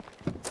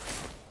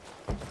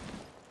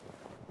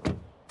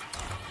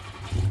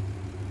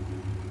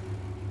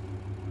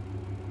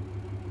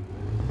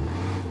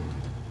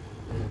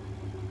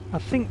 I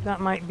think that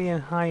might be a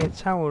higher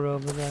tower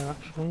over there,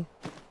 actually.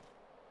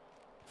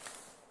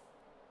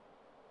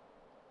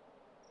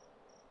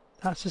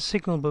 That's a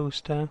signal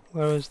booster,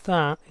 whereas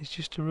that is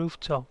just a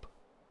rooftop.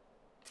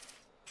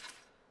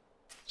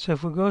 So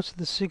if we go to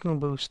the signal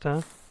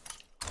booster,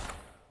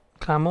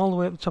 climb all the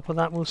way up the top of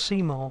that, we'll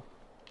see more,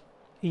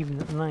 even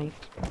at night,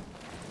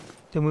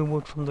 than we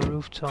would from the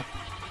rooftop.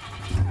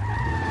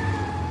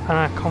 And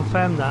I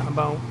confirmed that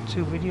about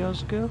 2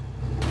 videos ago.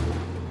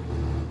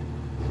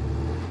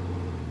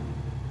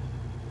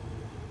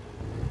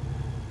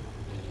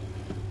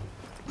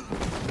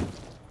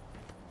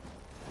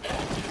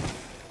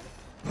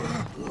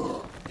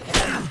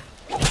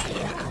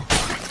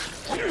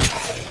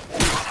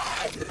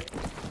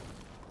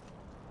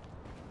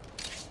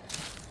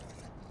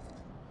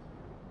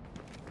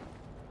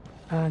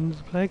 And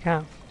the plague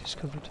heart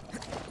discovered.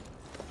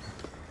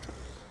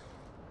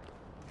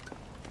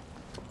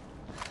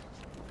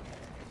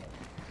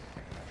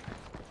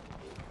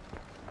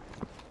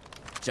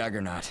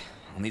 Juggernaut.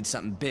 We'll need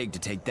something big to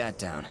take that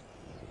down.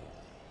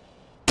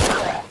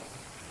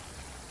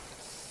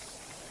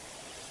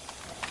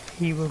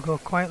 He will go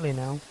quietly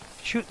now.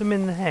 Shoot them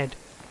in the head.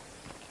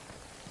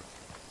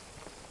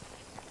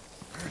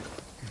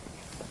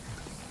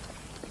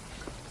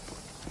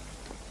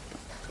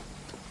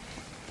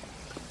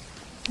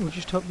 We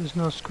just hope there's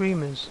no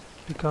screamers,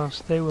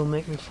 because they will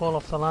make me fall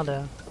off the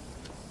ladder.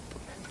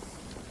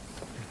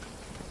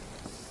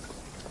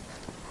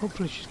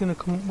 Hopefully she's going to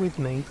come with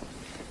me,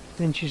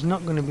 then she's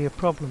not going to be a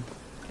problem.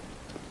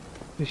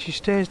 If she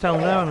stays down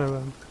there on her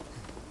own,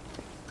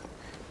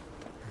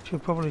 she'll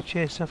probably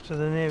chase after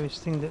the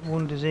nearest thing that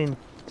wanders in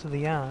to the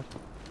yard,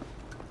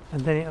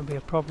 and then it'll be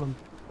a problem,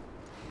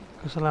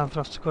 because I'll either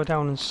have to go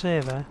down and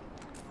save her,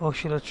 or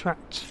she'll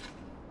attract...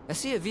 I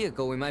see a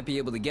vehicle we might be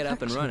able to get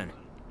up and running.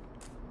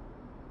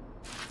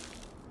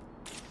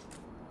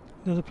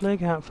 Another plague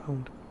heart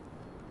found.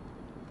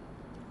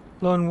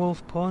 Lone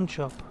Wolf Pawn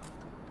Shop.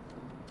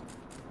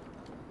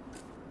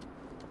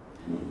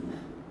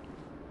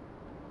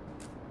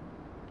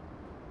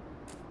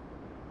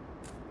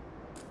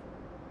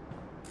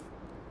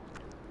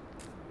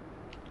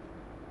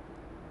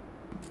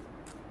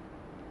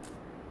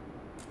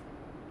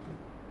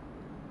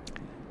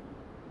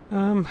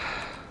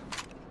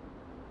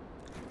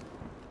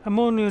 I'm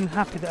only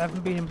unhappy that I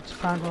haven't been able to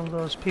find one of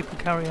those people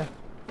carrier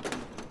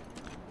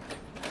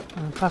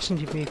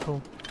passenger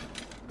vehicle.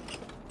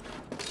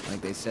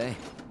 Like they say,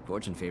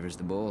 fortune favors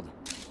the bold.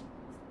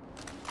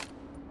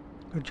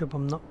 Good job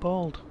I'm not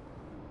bald.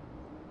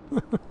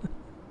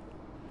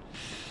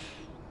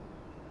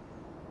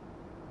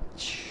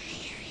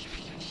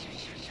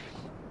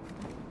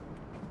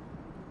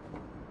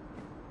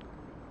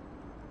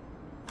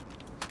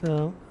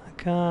 So I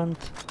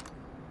can't.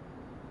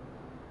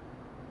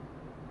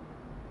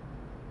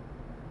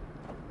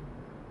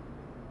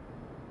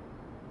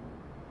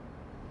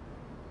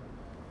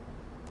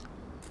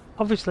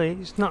 Obviously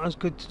it's not as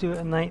good to do it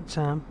at night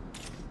time,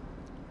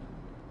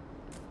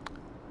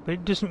 but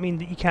it doesn't mean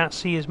that you can't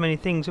see as many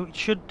things, which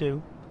should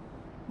do,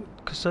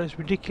 because so it's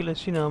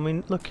ridiculous, you know. I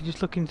mean, look, you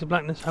just look into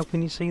blackness, how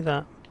can you see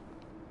that?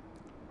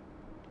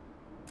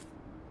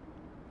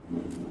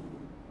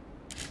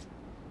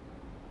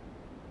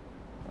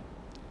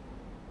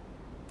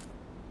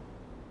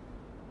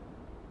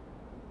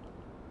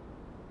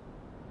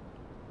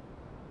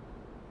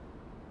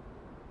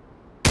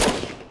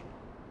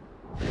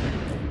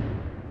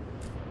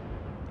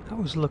 That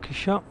was a lucky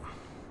shot.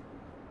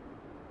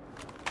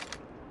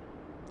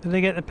 Did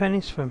they get the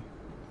pennies from?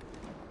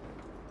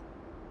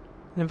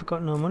 Never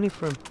got no money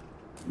from.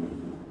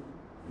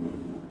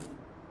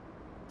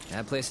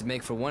 That place would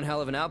make for one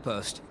hell of an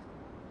outpost.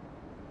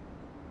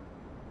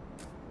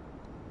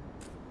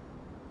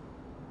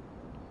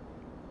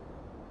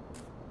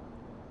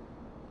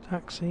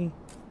 Taxi.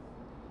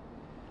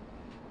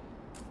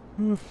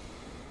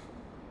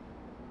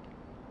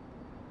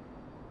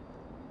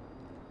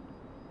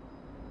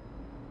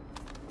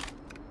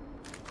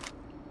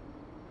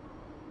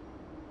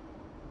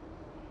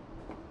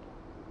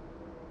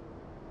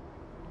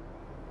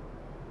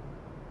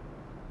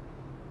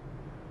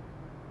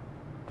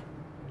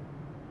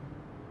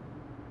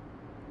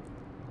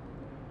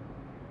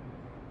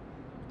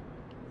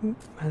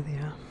 There they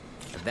are.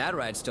 If that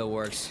ride still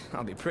works,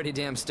 I'll be pretty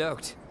damn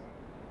stoked.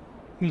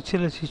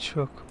 Utility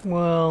truck.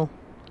 Well,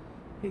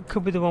 it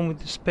could be the one with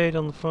the spade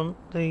on the front,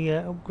 the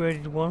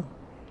upgraded one.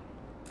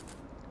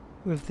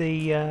 With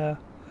the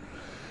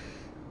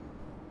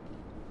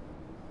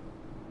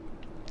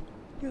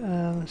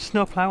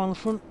snowplow on the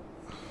front.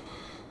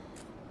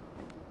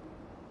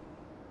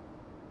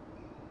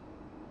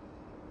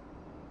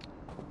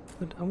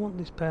 But I want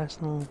this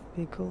personal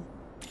vehicle.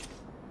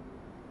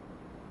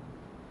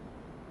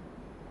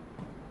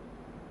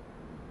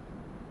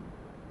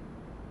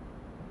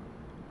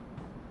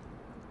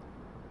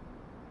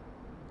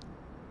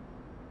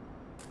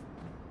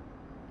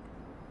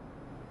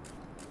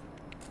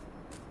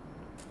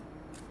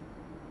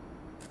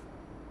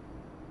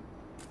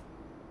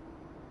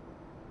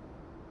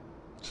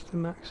 The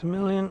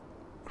Maximilian.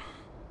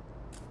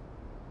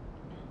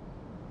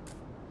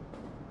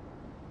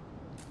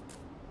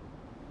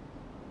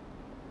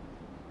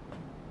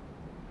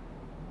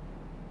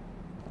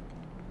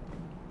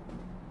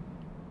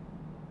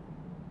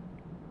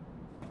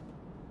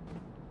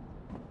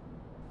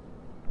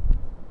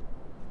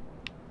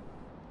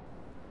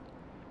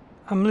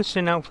 I'm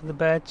listening out for the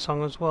bird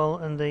song as well,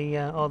 and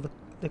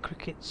the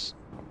crickets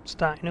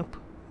starting up,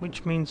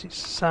 which means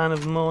it's a sign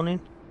of morning.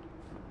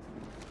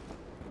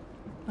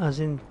 As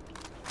in,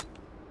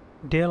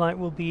 daylight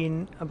will be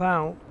in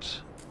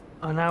about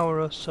an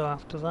hour or so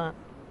after that.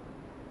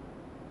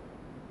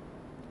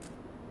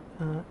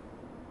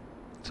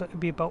 So it'll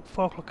be about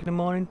 4 o'clock in the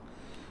morning.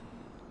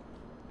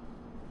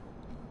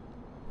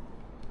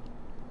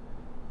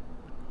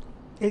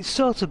 It's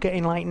sort of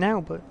getting light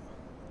now, but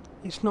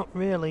it's not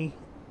really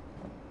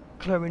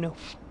clear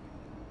enough.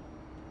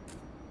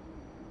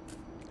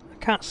 I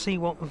can't see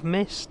what we've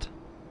missed.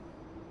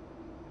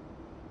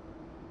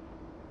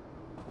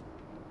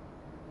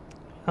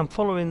 I'm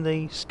following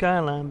the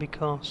skyline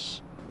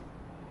because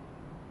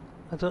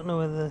I don't know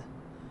whether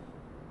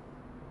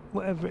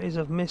whatever it is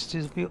I've missed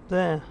is be up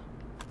there.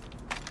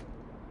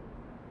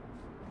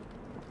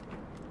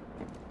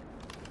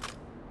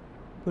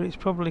 But it's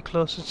probably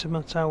closer to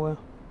my tower.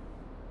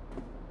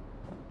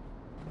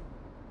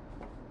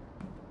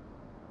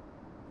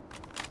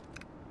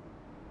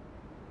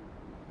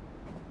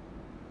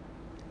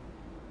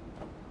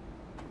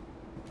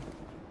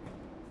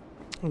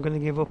 I'm going to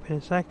give up in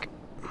a sec.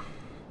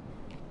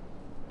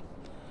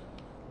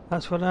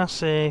 That's what I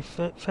say. If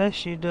at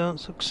first you don't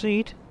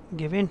succeed,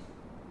 give in.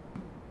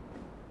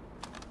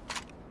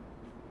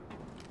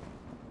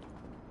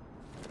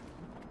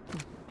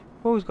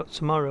 Always got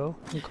tomorrow,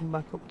 and come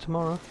back up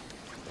tomorrow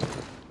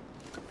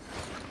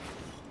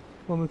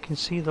when we can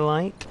see the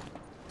light.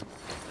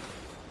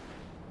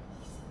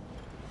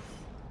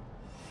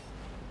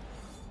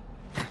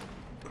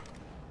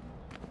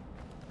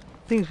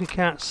 Things we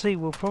can't see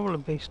will probably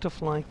be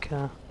stuff like,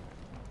 you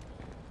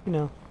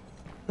know,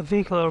 a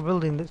vehicle or a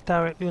building that's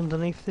directly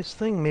underneath this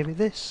thing. Maybe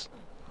this.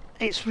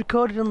 It's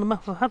recorded on the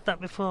map. I've had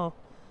that before.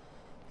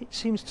 It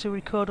seems to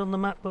record on the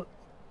map, but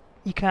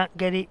you can't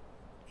get it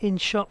in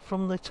shot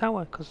from the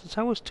tower because the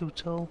tower's too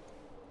tall.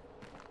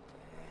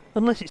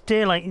 Unless it's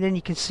daylight and then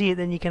you can see it,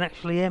 then you can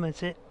actually aim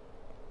at it.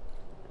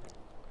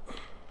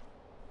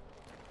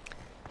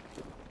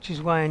 Which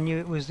is why I knew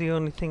it was the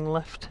only thing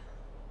left.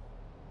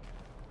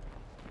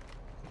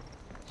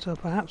 So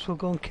perhaps we'll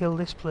go and kill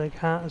this plague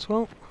heart as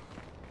well.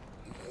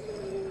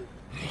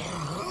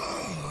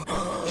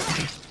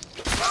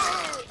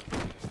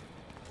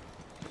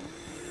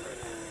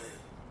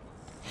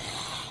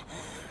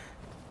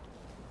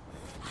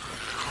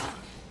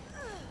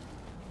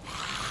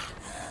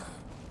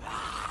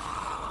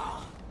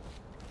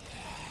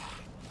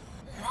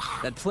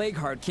 That plague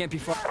heart can't be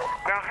far.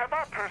 Now, have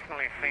I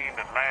personally seen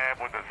the lab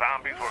where the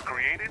zombies were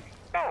created?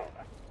 No.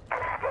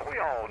 But we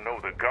all know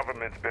the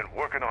government's been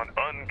working on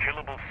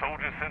unkillable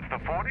soldiers since the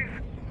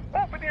 40s.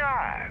 Open your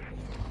eyes.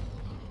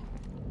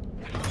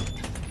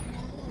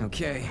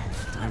 Okay,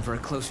 time for a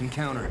close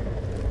encounter.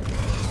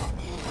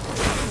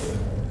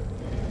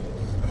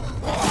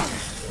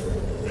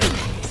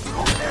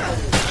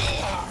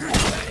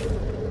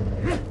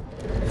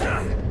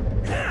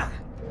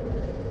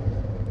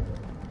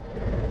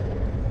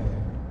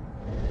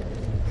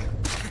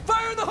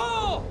 Fire in the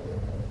hole!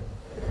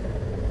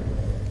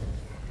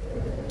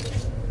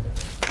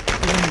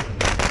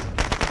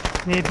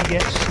 Maybe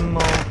get some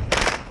more.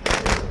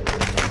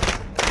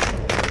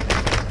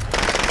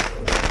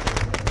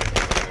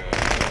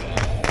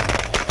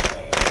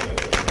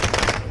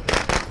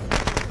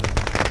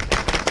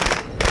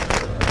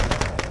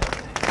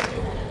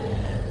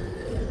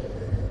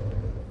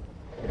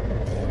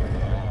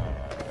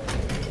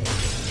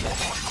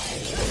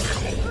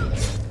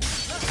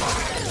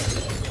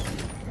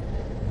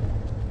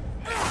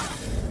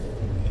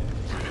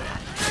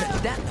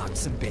 That knocked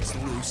some bits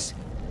loose.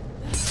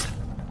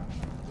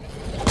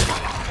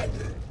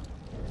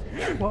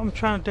 What I'm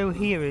trying to do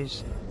here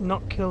is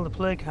not kill the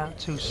plague heart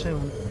too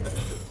soon,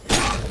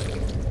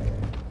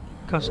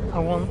 because I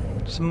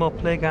want some more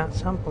plague heart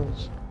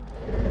samples.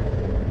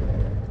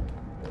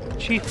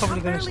 She's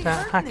probably going to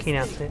start hacking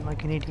at it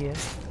like an idiot.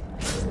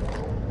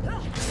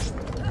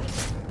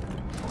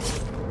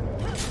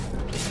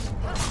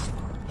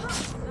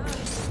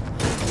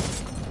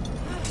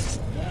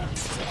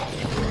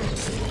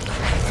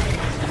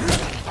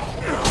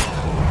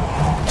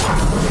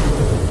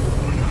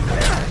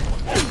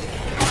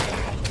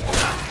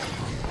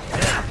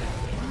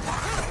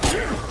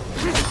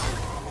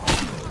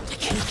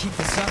 Keep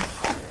this up.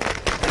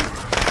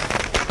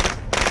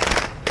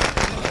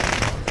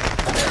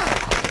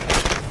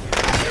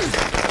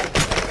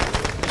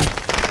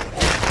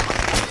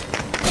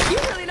 You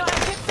really know how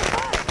to kick some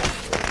butt.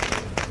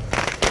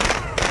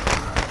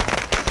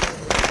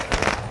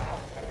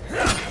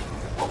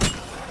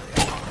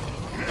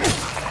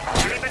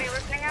 Anybody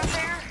listening out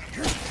there?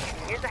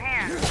 Use a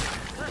hand.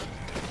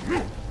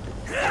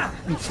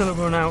 Until I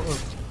run out of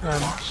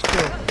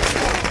stuff.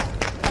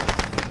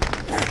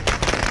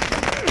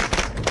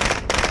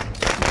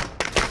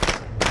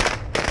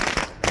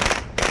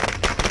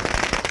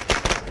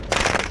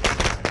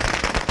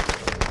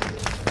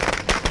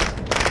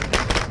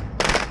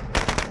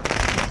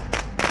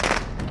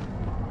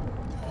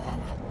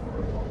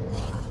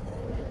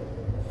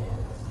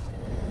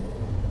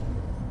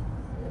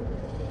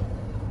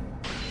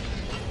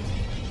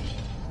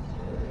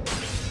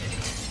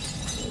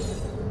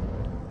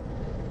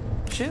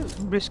 Shoot.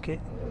 Risk it.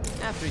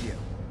 After you.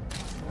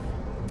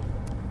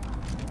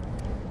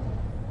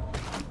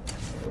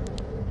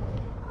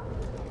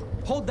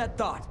 Hold that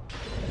thought.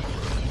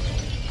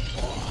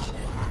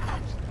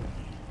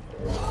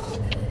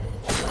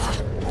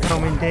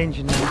 I'm in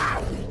danger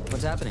now.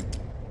 What's happening?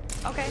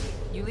 Okay,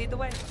 you lead the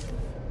way.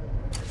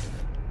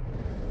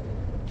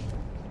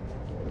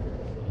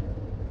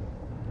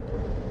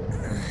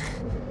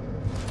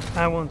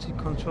 I wanted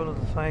control of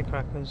the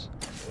firecrackers.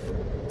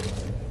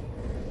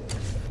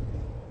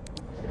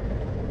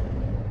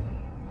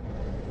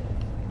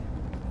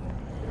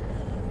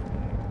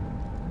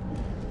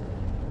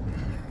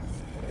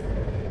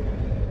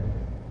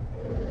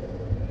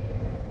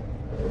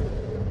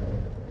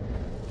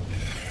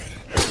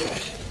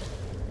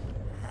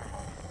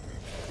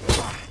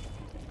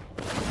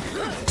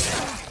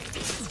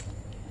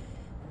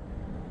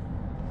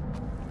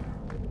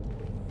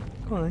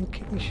 Come on then,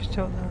 kick me shit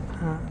out that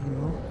heart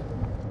anymore.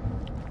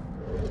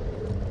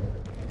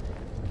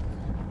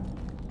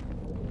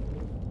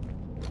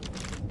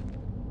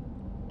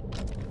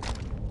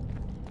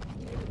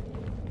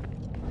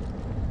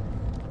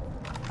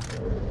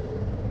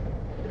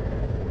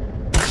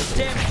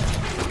 Damn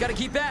it! Gotta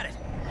keep at it.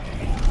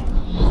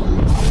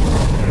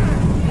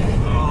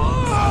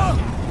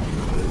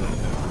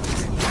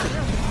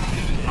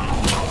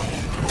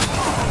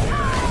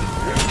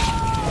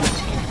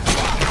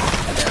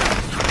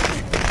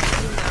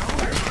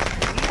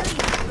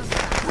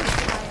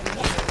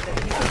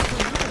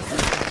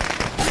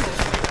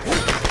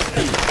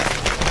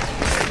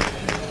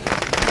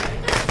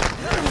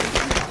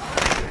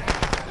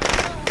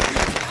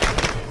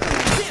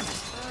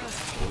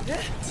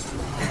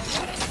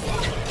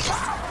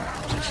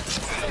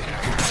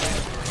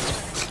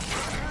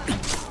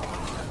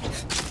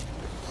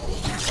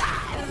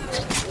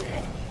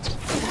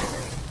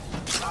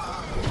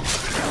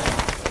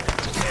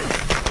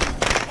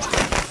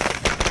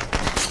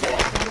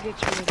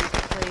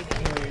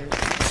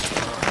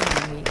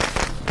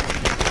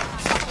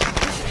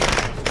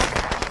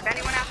 If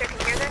anyone out there can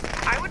hear this,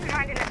 I wouldn't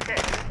mind an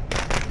assist.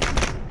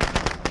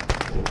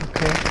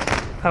 Okay.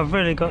 I've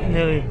really got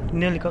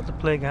nearly got the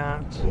plague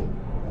heart.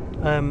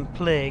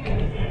 Plague.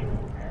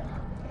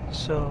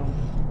 So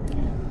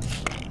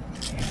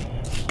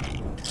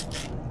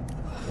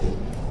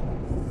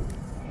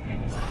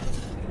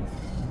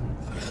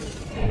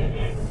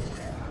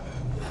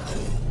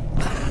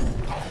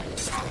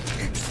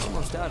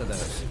almost out of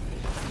those.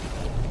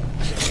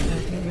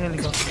 Nearly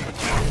got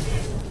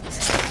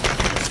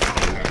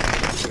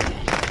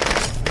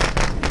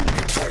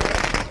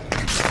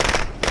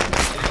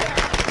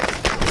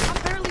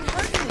I'm barely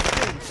hurting this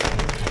thing.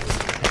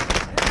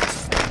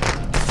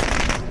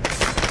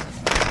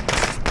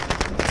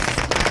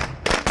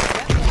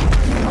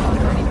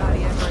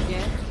 Anybody ever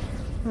again?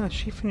 Oh,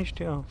 she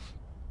finished it off.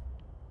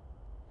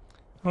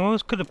 I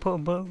always could have put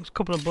a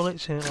couple of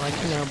bullets in it, like,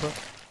 you know, but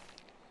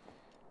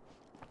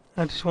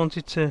I just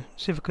wanted to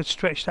see if I could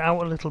stretch that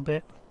out a little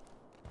bit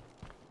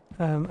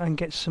and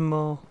get some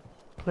more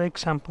plague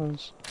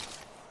samples.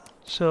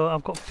 So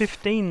I've got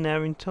 15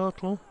 there in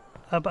total,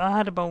 but I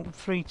had about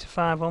 3 to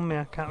 5 on me.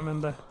 I can't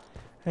remember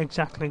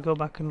exactly. Go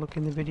back and look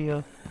in the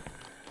video.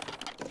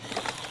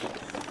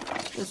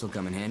 This'll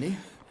come in handy.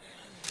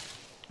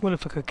 Well,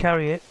 if I could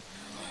carry it.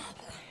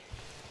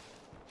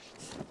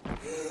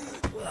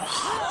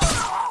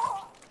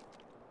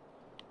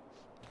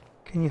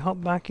 Can you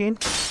hop back in?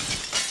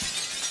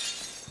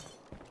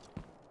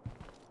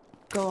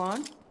 Go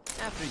on.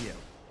 After you.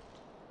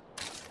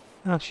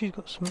 Ah, she's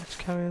got something to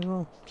carry as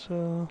well,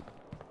 so...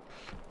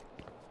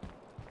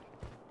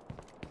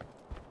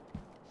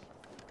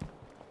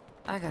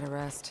 I gotta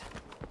rest.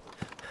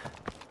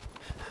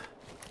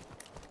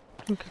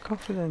 Drink a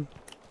coffee then.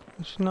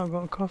 She's not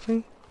got a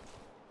coffee?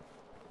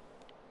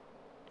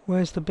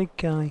 Where's the big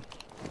guy?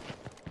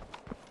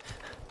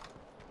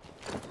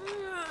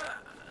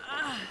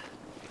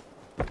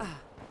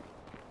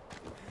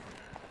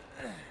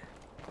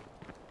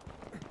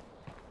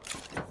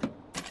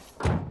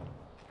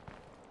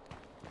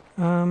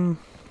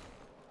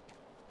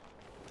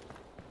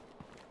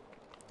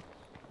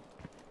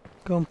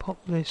 Go and pop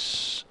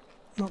this,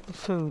 not the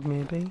food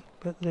maybe,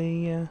 but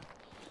the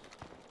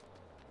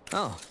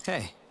Oh,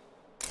 hey.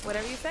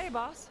 Whatever you say,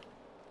 boss.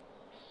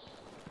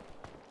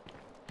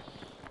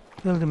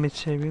 building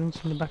materials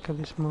in the back of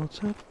this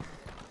motor.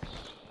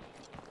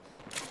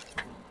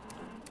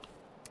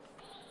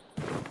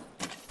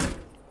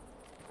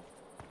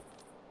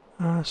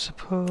 I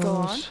suppose... Go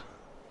on.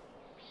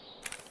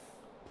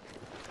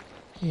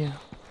 Yeah.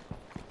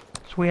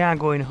 So we are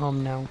going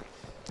home now.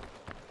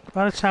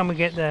 By the time we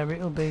get there,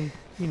 it'll be,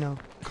 you know,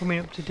 coming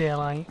up to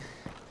daylight.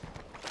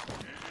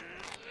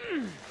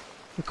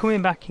 We're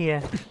coming back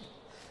here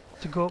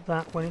to go up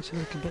that when it's a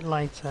little bit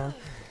lighter.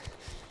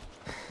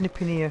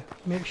 Nip in here,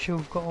 make sure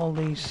we've got all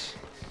these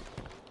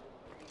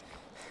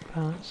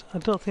parts. I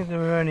don't think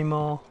there are any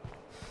more.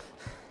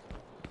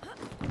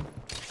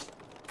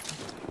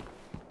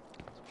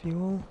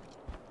 Fuel.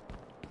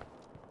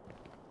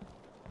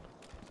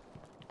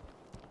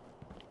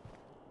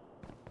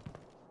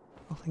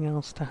 Nothing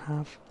else to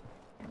have.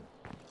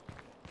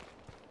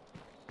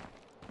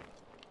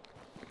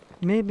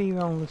 Maybe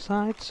around the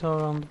sides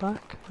or on the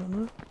back, I don't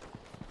know.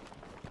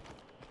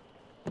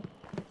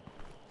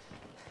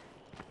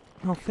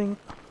 Nothing.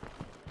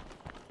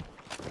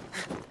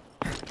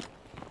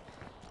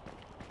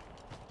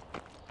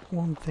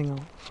 One thing out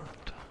the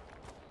front.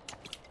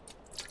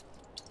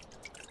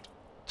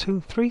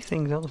 2, 3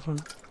 things out the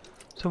front.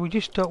 So we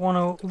just don't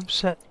want to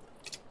upset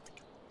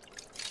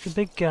the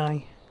big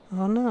guy.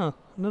 Oh no,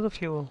 another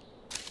fuel.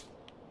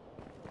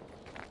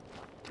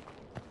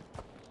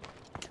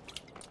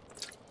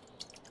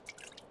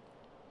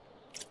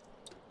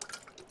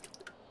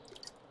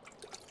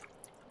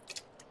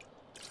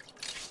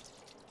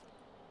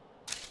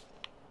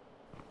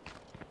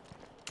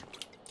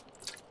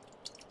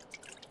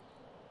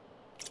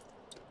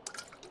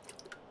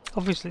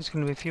 Obviously it's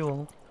going to be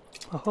fuel.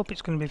 I hope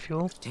it's going to be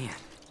fuel. Damn,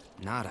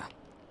 nada.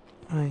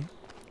 Right.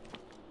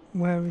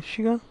 Where is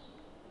she gone?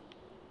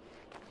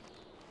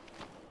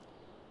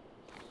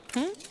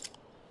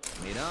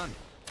 Lead on.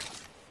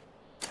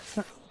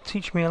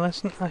 Teach me a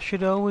lesson. I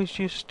should always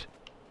just,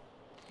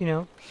 you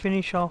know,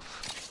 finish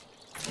off.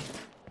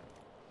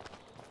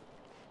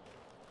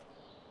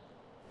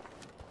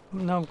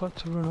 Now I've got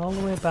to run all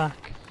the way back.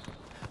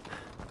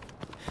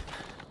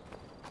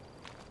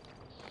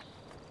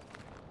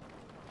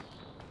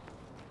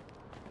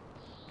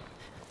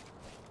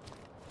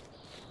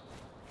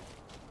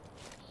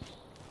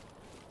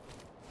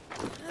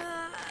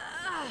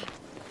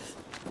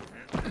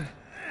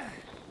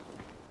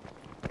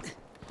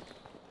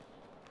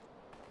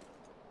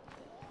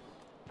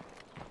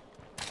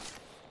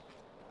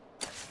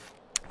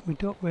 We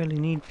don't really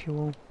need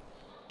fuel.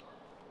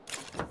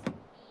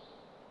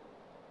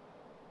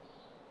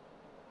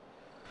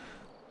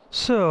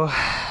 So,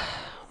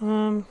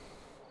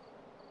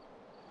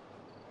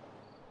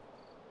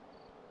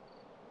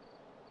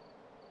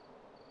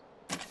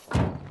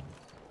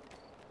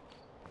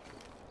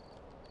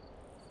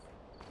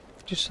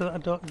 just so that I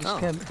don't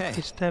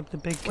disturb the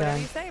big Whatever guy.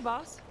 you say,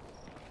 boss.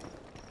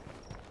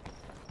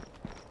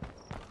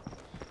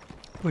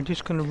 We're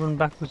just going to run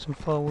backwards and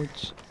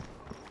forwards.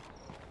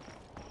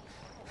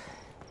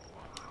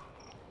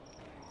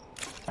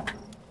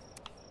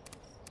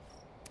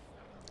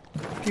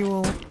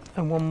 Fuel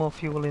and one more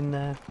fuel in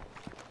there,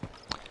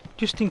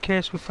 just in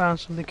case we found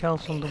something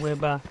else on the way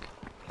back.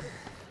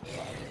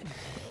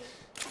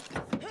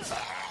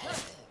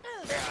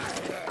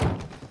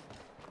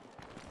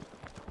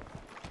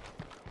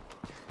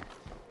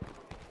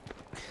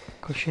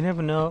 Because you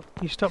never know.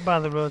 You stop by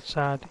the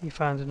roadside, you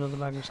find another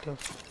bag of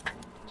stuff.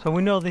 So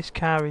we know this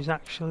car is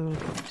actually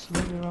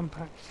absolutely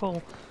rampacked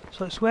full.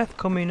 So it's worth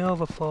coming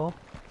over for.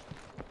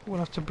 We'll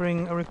have to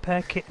bring a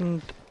repair kit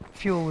and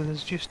fuel with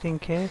us just in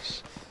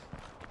case.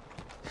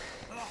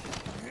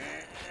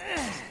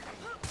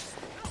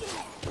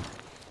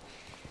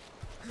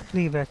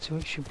 Leave her to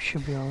it,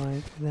 should be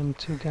alright with them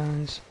two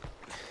guys.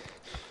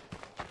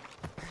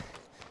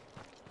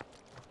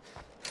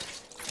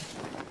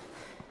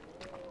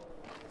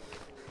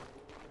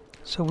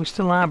 So we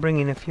still are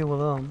bringing a fuel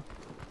home.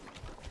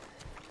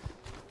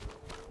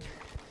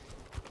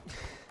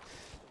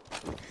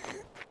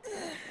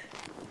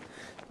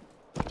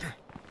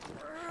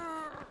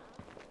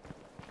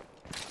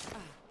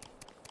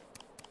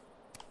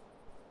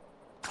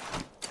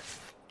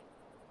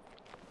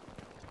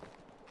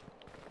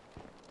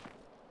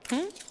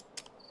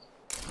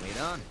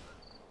 Wait on.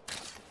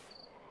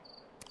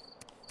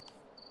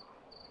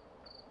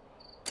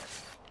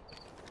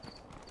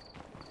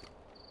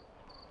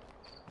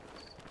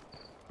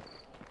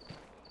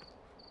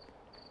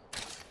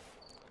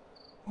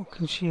 What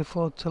can she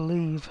afford to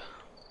leave?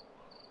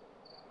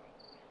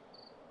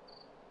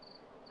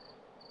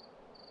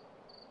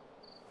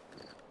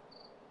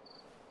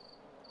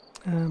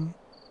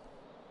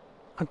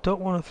 I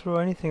don't want to throw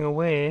anything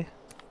away.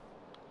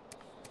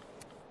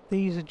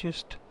 These are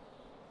just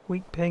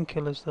weak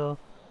painkillers though.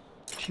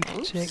 She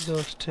could take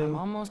those I'm two.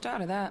 almost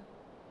out of that.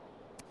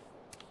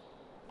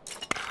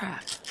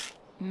 Crap.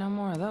 No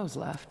more of those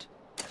left.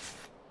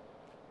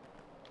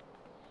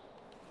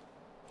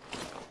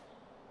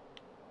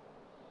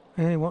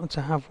 I only wanted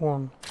to have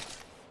one.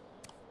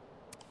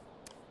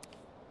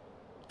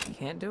 You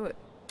can't do it.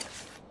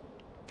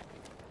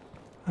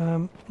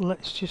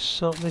 Let's just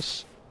sort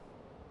this.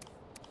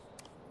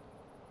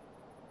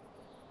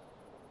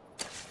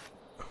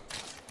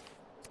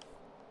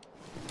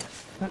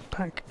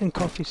 Backpack and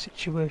coffee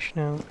situation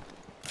out.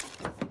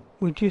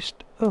 We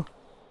just... oh!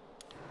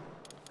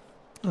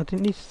 I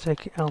didn't need to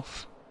take it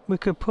off. We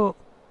could put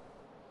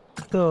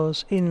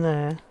those in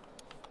there.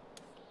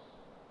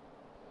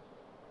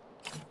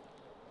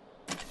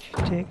 She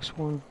takes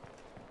one.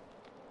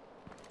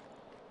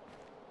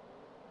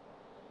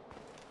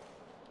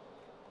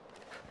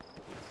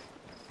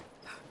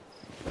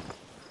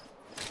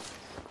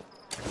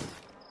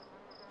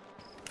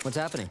 What's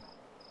happening?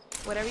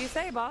 Whatever you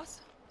say, boss.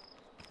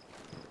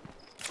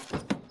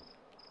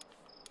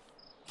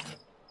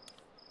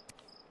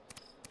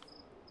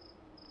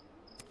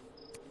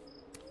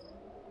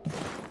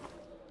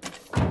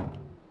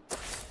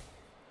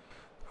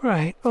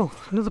 Right, oh,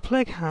 another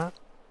plague hat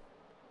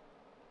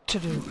to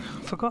do.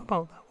 Forgot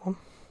about that one.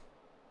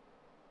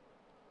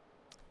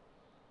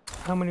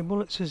 How many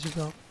bullets has he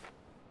got?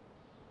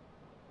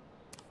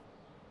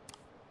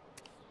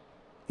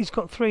 He's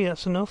got 3,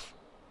 that's enough.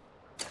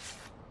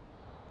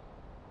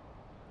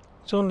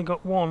 He's only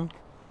got 1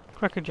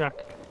 crackerjack.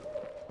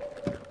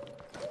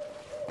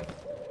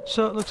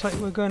 So it looks like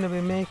we're going to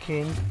be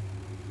making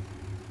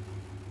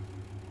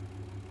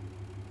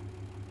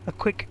a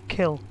quick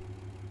kill.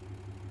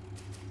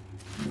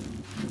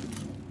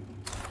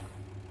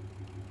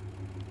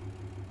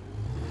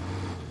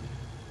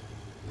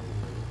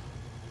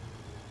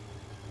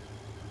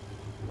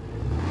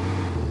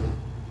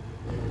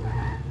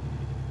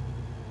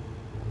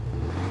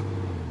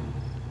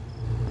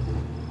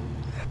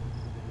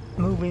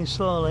 Moving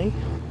slowly.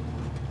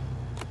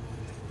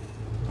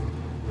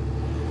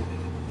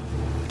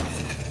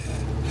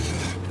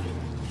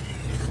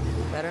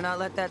 Better not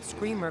let that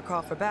screamer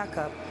call for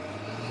backup.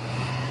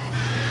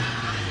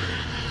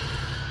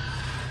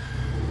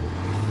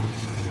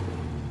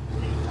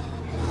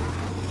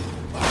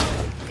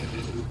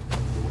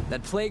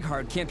 That plague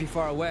heart can't be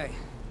far away.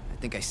 I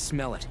think I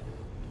smell it.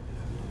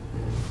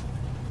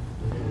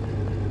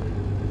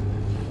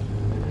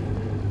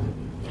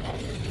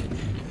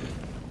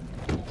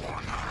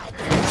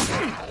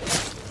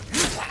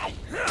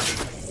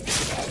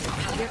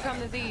 Here come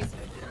the Z's.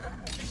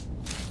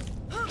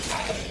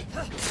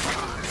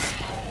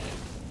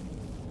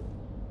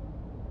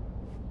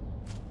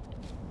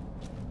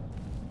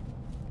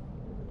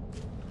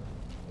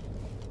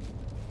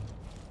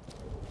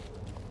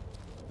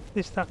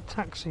 Is that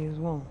taxi as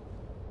well?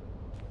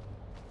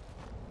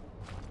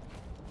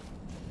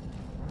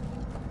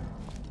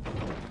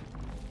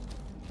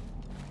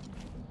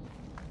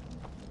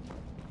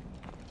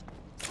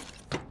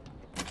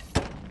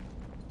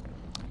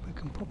 We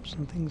can pop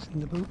some things in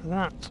the boot of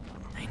that.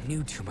 I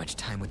knew too much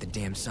time with the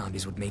damn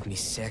zombies would make me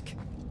sick.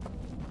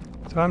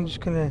 So I'm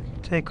just gonna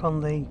take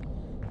on the...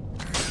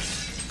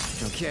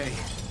 Okay,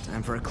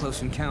 time for a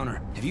close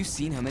encounter. Have you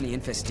seen how many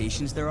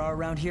infestations there are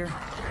around here?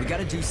 We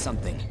gotta do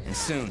something, and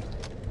soon.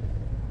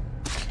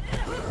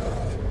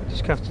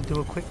 Just have to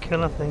do a quick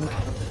kill, I think.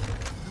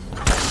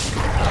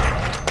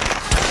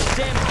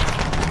 Damn it!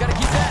 We gotta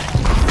keep that!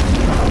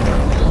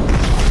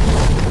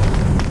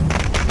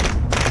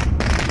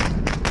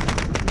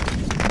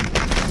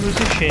 It was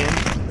a shame.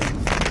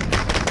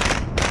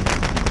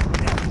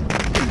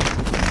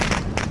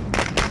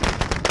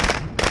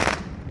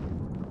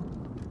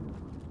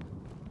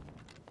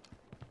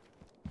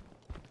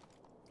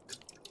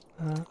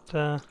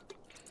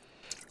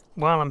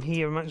 while I'm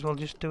here, I might as well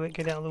just do it,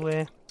 get it out of the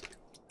way.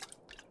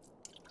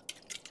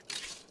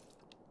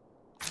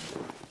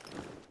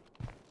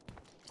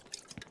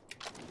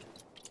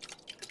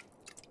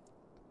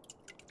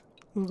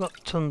 We've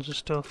got tons of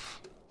stuff.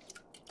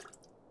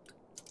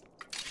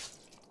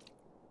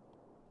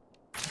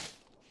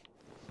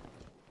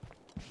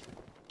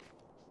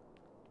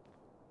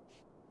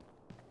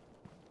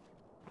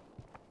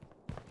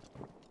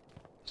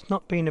 It's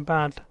not been a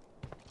bad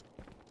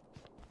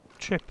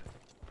trip,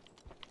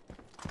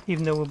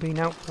 even though we've been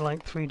out for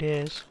like 3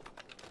 days.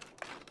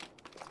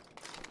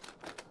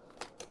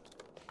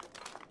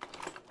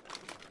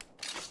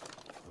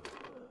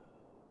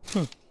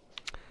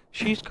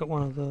 She's got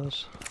one of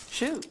those.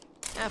 Shoot!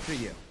 After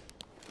you.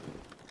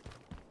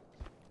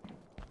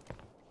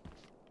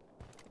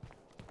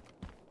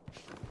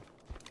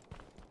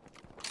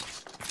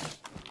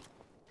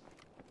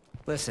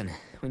 Listen,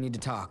 we need to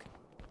talk.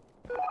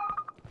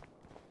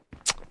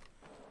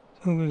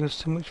 Oh, because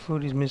so much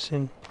food is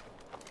missing.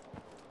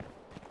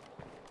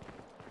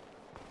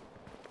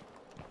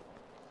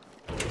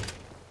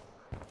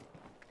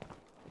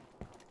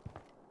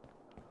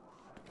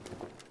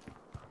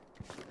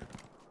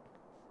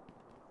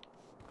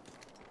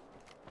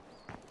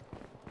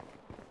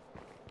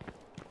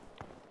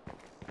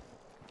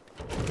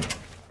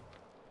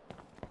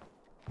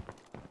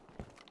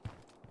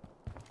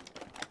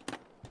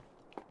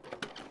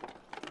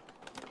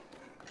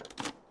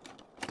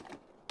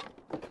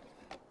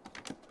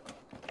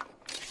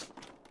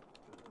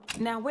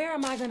 Now, where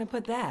am I going to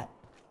put that?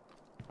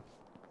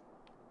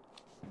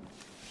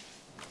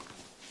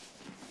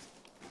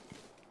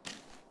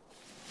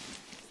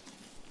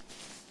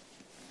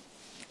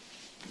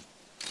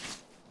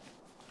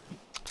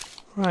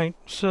 Right,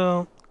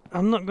 so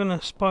I'm not going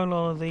to spoil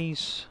all of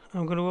these.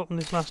 I'm going to open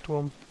this last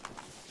one.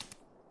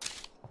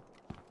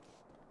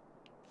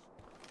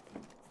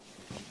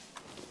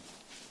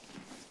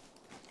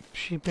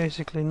 She's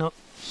basically not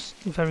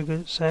very good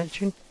at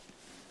searching.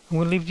 I'm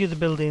going to leave the other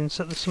building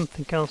so there's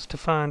something else to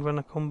find when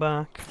I come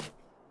back.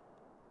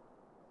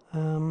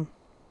 You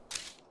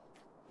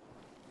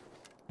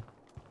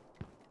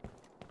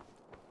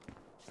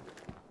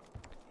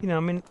know, I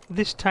mean,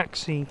 this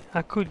taxi,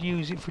 I could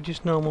use it for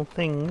just normal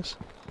things.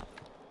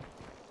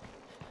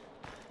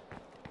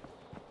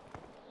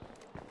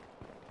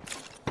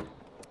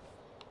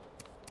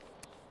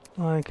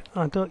 Like,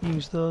 I don't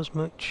use those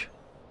much.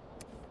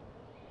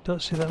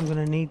 Don't see that I'm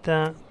going to need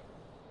that.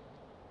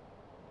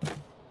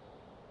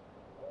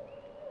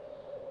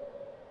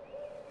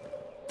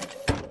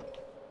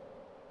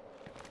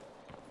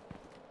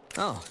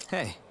 Oh,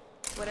 hey.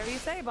 Whatever you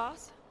say,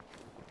 boss.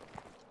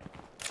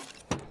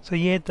 So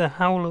yeah, the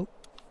howl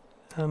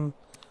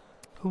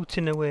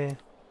hooting away.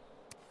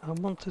 I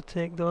want to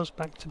take those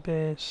back to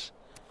base,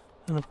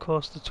 and of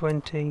course the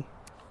 20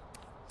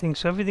 things.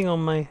 So everything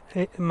on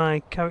my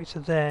character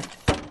there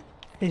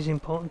is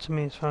important to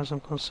me as far as I'm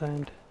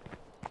concerned.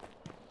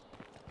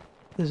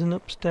 There's an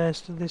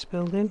upstairs to this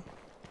building.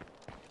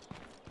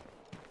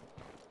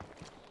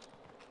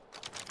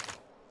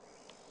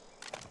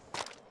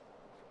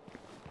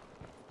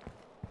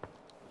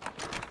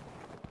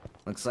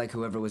 Looks like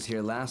whoever was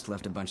here last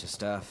left a bunch of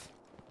stuff.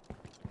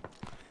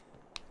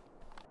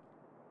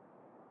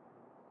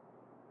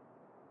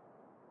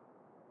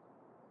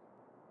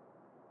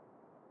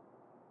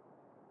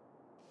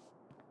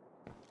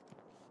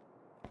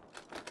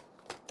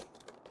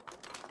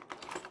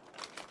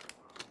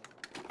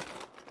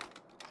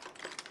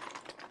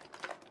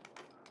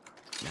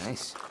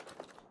 Nice.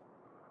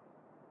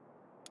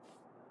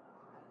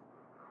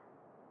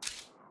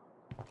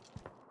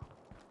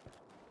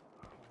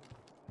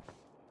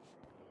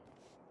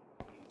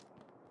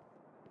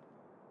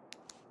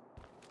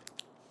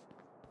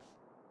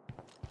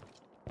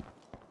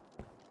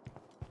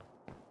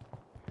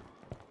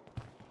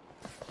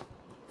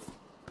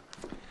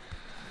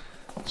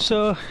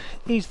 So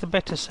he's the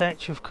better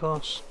search, of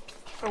course.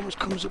 Always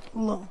comes up a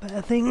lot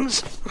better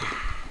things.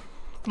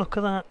 Look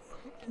at that.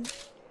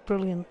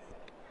 Brilliant.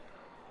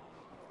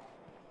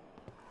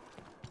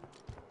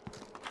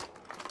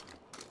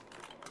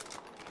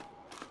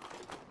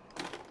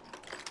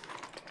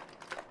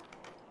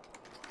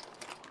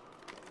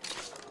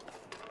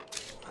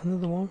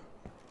 Another one.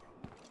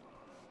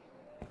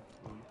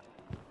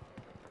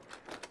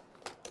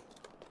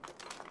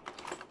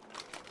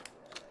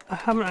 I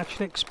haven't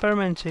actually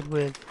experimented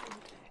with.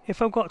 If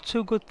I've got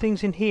 2 good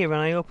things in here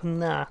and I open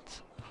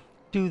that,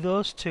 do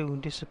those 2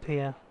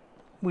 disappear?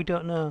 We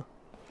don't know.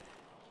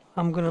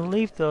 I'm going to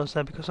leave those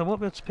there because I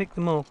won't be able to pick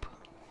them up.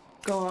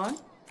 Go on.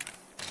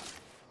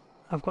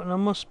 I've got no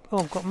more. Oh,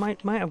 I've got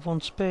might have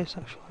 1 space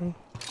actually.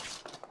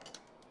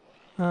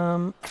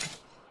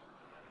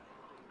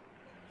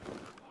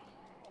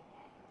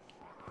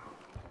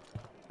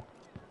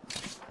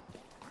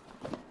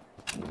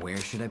 Where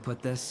should I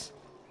put this?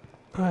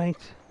 Right.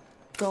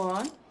 Go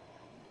on.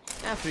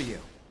 After you.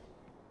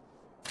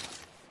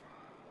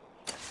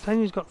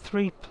 Daniel's got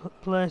 3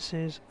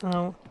 places.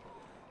 Now,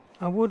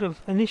 I would have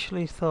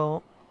initially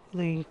thought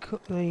the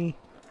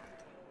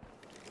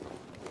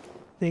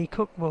the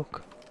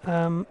cookbook.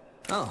 Oh,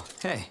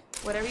 hey.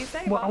 Whatever you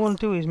say, What I boss. want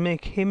to do is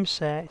make him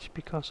search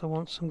because I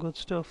want some good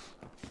stuff.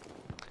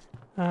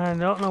 I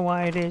don't know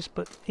why it is,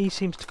 but he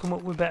seems to come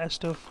up with better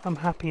stuff. I'm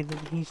happy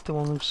that he's the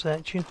one who's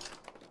searching.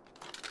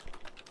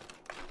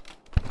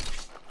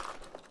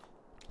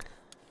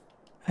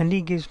 And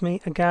he gives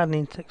me a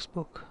gardening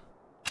textbook.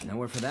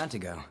 Nowhere for that to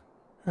go.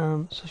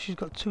 So she's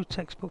got 2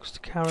 textbooks to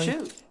carry.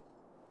 Shoot.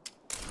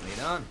 Lead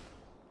on.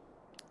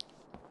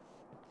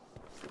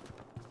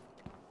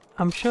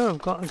 I'm sure I've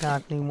got a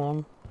gardening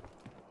one.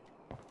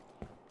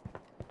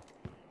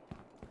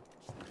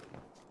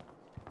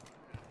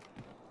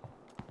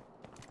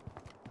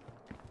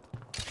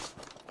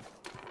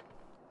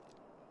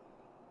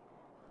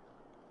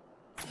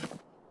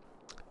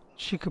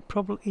 She could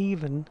probably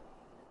even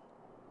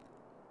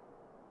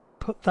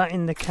put that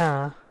in the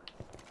car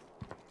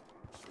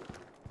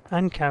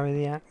and carry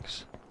the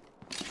axe.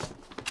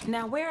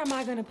 Now, where am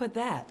I going to put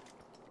that?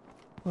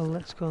 Well,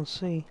 let's go and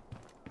see.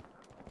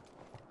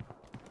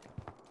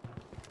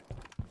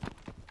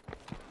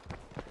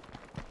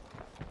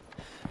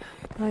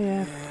 Oh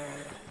yeah.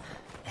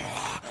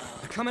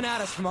 They're coming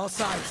at us from all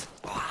sides.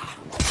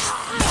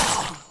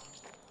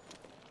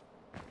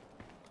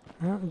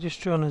 Oh,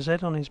 just drawn a Z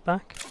on his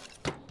back.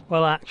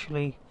 Well,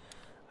 actually,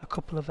 a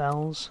couple of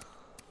L's,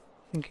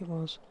 I think it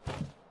was.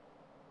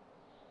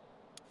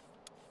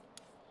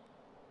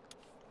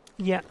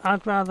 Yeah,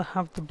 I'd rather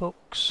have the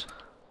books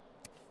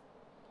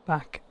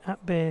back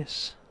at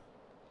base.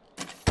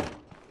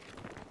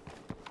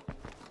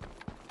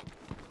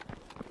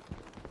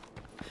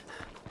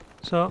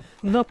 So,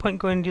 no point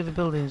going to the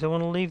buildings, I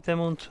want to leave them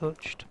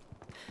untouched.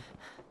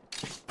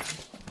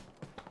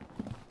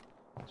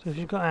 So if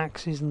you've got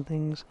axes and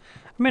things...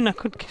 I mean, I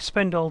could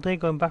spend all day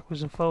going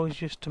backwards and forwards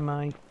just to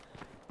my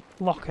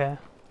locker.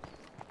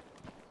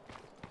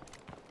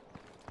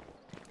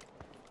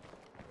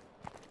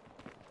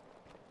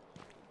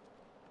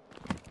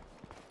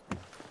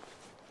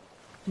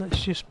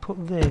 Let's just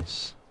put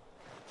this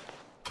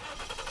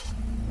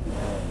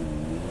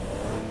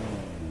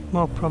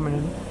more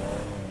prominent.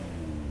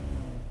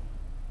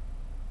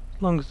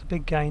 As long as the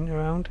big guy ain't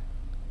around.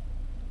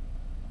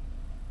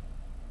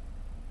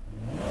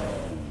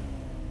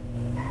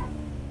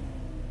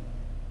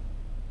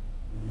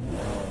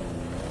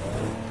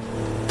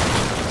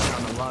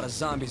 Found a lot of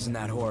zombies in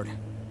that horde.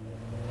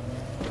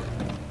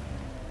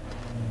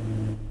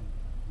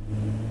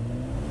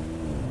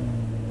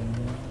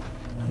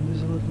 And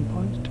there's 11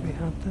 points to be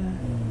had there.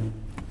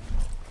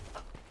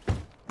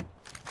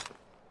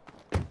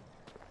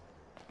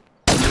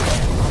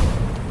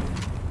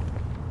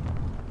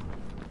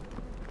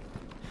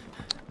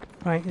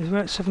 Right, as we're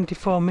at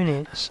 74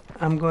 minutes,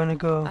 I'm going to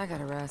go I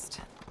gotta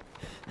rest.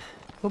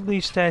 up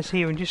these stairs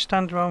here and just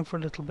stand around for a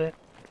little bit.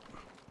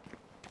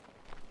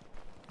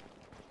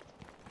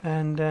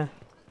 And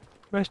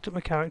rest up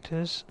my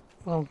characters.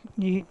 Well,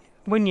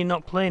 when you're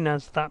not playing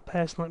as that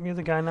person like the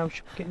other guy now,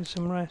 should be getting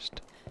some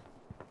rest.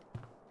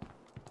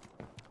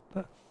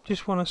 But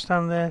just want to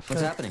stand there for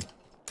What's happening?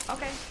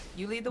 Okay,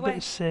 you lead the a bit way.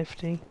 of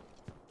safety.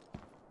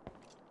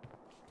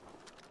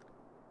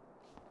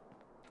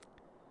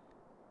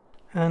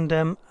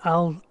 And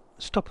I'll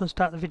stop and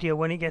start the video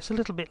when it gets a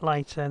little bit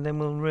lighter, and then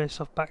we'll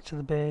race off back to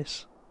the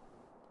base.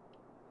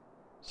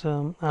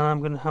 So, and I'm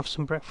going to have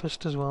some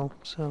breakfast as well.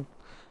 So,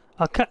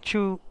 I'll catch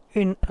you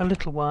in a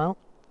little while,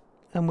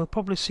 and we'll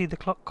probably see the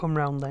clock come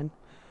round then.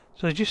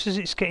 So just as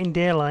it's getting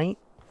daylight,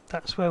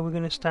 that's where we're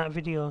going to start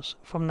videos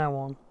from now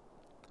on.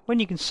 When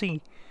you can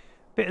see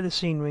a bit of the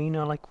scenery, you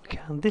know, like we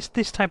can. This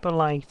type of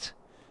light,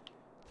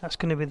 that's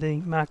going to be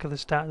the mark of the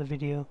start of the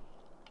video.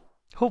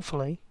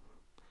 Hopefully.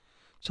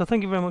 So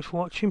thank you very much for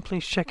watching.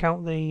 Please check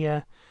out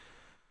the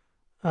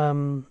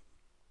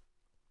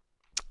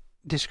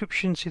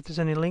description, see if there's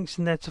any links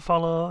in there to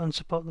follow and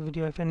support the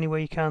video if any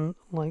way you can,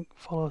 like,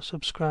 follow,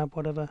 subscribe,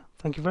 whatever.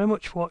 Thank you very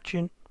much for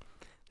watching.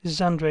 This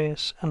is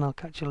Andreas, and I'll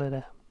catch you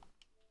later.